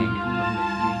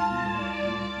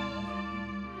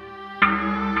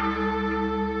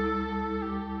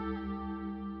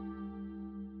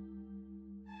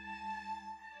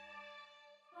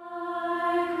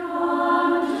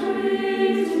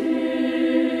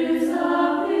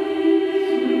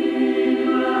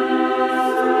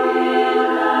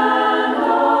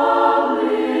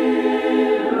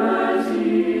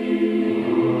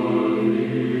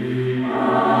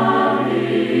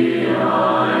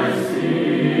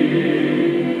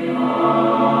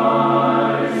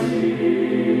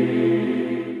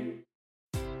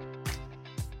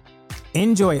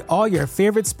 Enjoy all your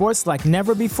favorite sports like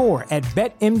never before at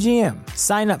BetMGM.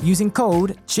 Sign up using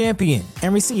code CHAMPION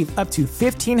and receive up to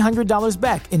 $1,500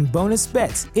 back in bonus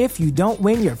bets if you don't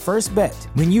win your first bet.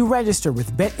 When you register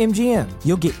with BetMGM,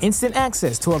 you'll get instant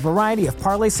access to a variety of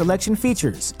parlay selection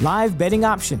features, live betting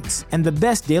options, and the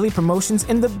best daily promotions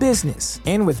in the business.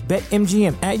 And with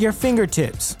BetMGM at your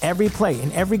fingertips, every play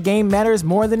and every game matters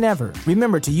more than ever.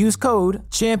 Remember to use code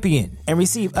CHAMPION and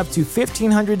receive up to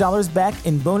 $1,500 back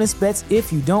in bonus bets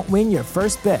if you don't win your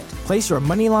first bet. Place your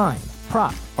money line,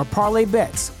 prop, or parlay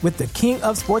bets with the king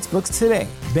of sportsbooks today.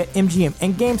 BetMGM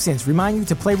and GameSense remind you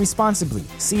to play responsibly.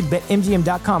 See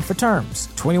BetMGM.com for terms.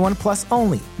 21 plus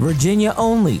only. Virginia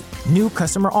only. New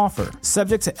customer offer.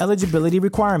 Subject to eligibility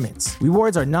requirements.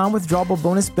 Rewards are non-withdrawable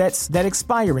bonus bets that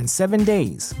expire in 7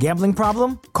 days. Gambling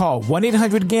problem? Call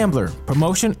 1-800-GAMBLER.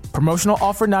 Promotional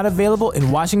offer not available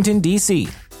in Washington, D.C.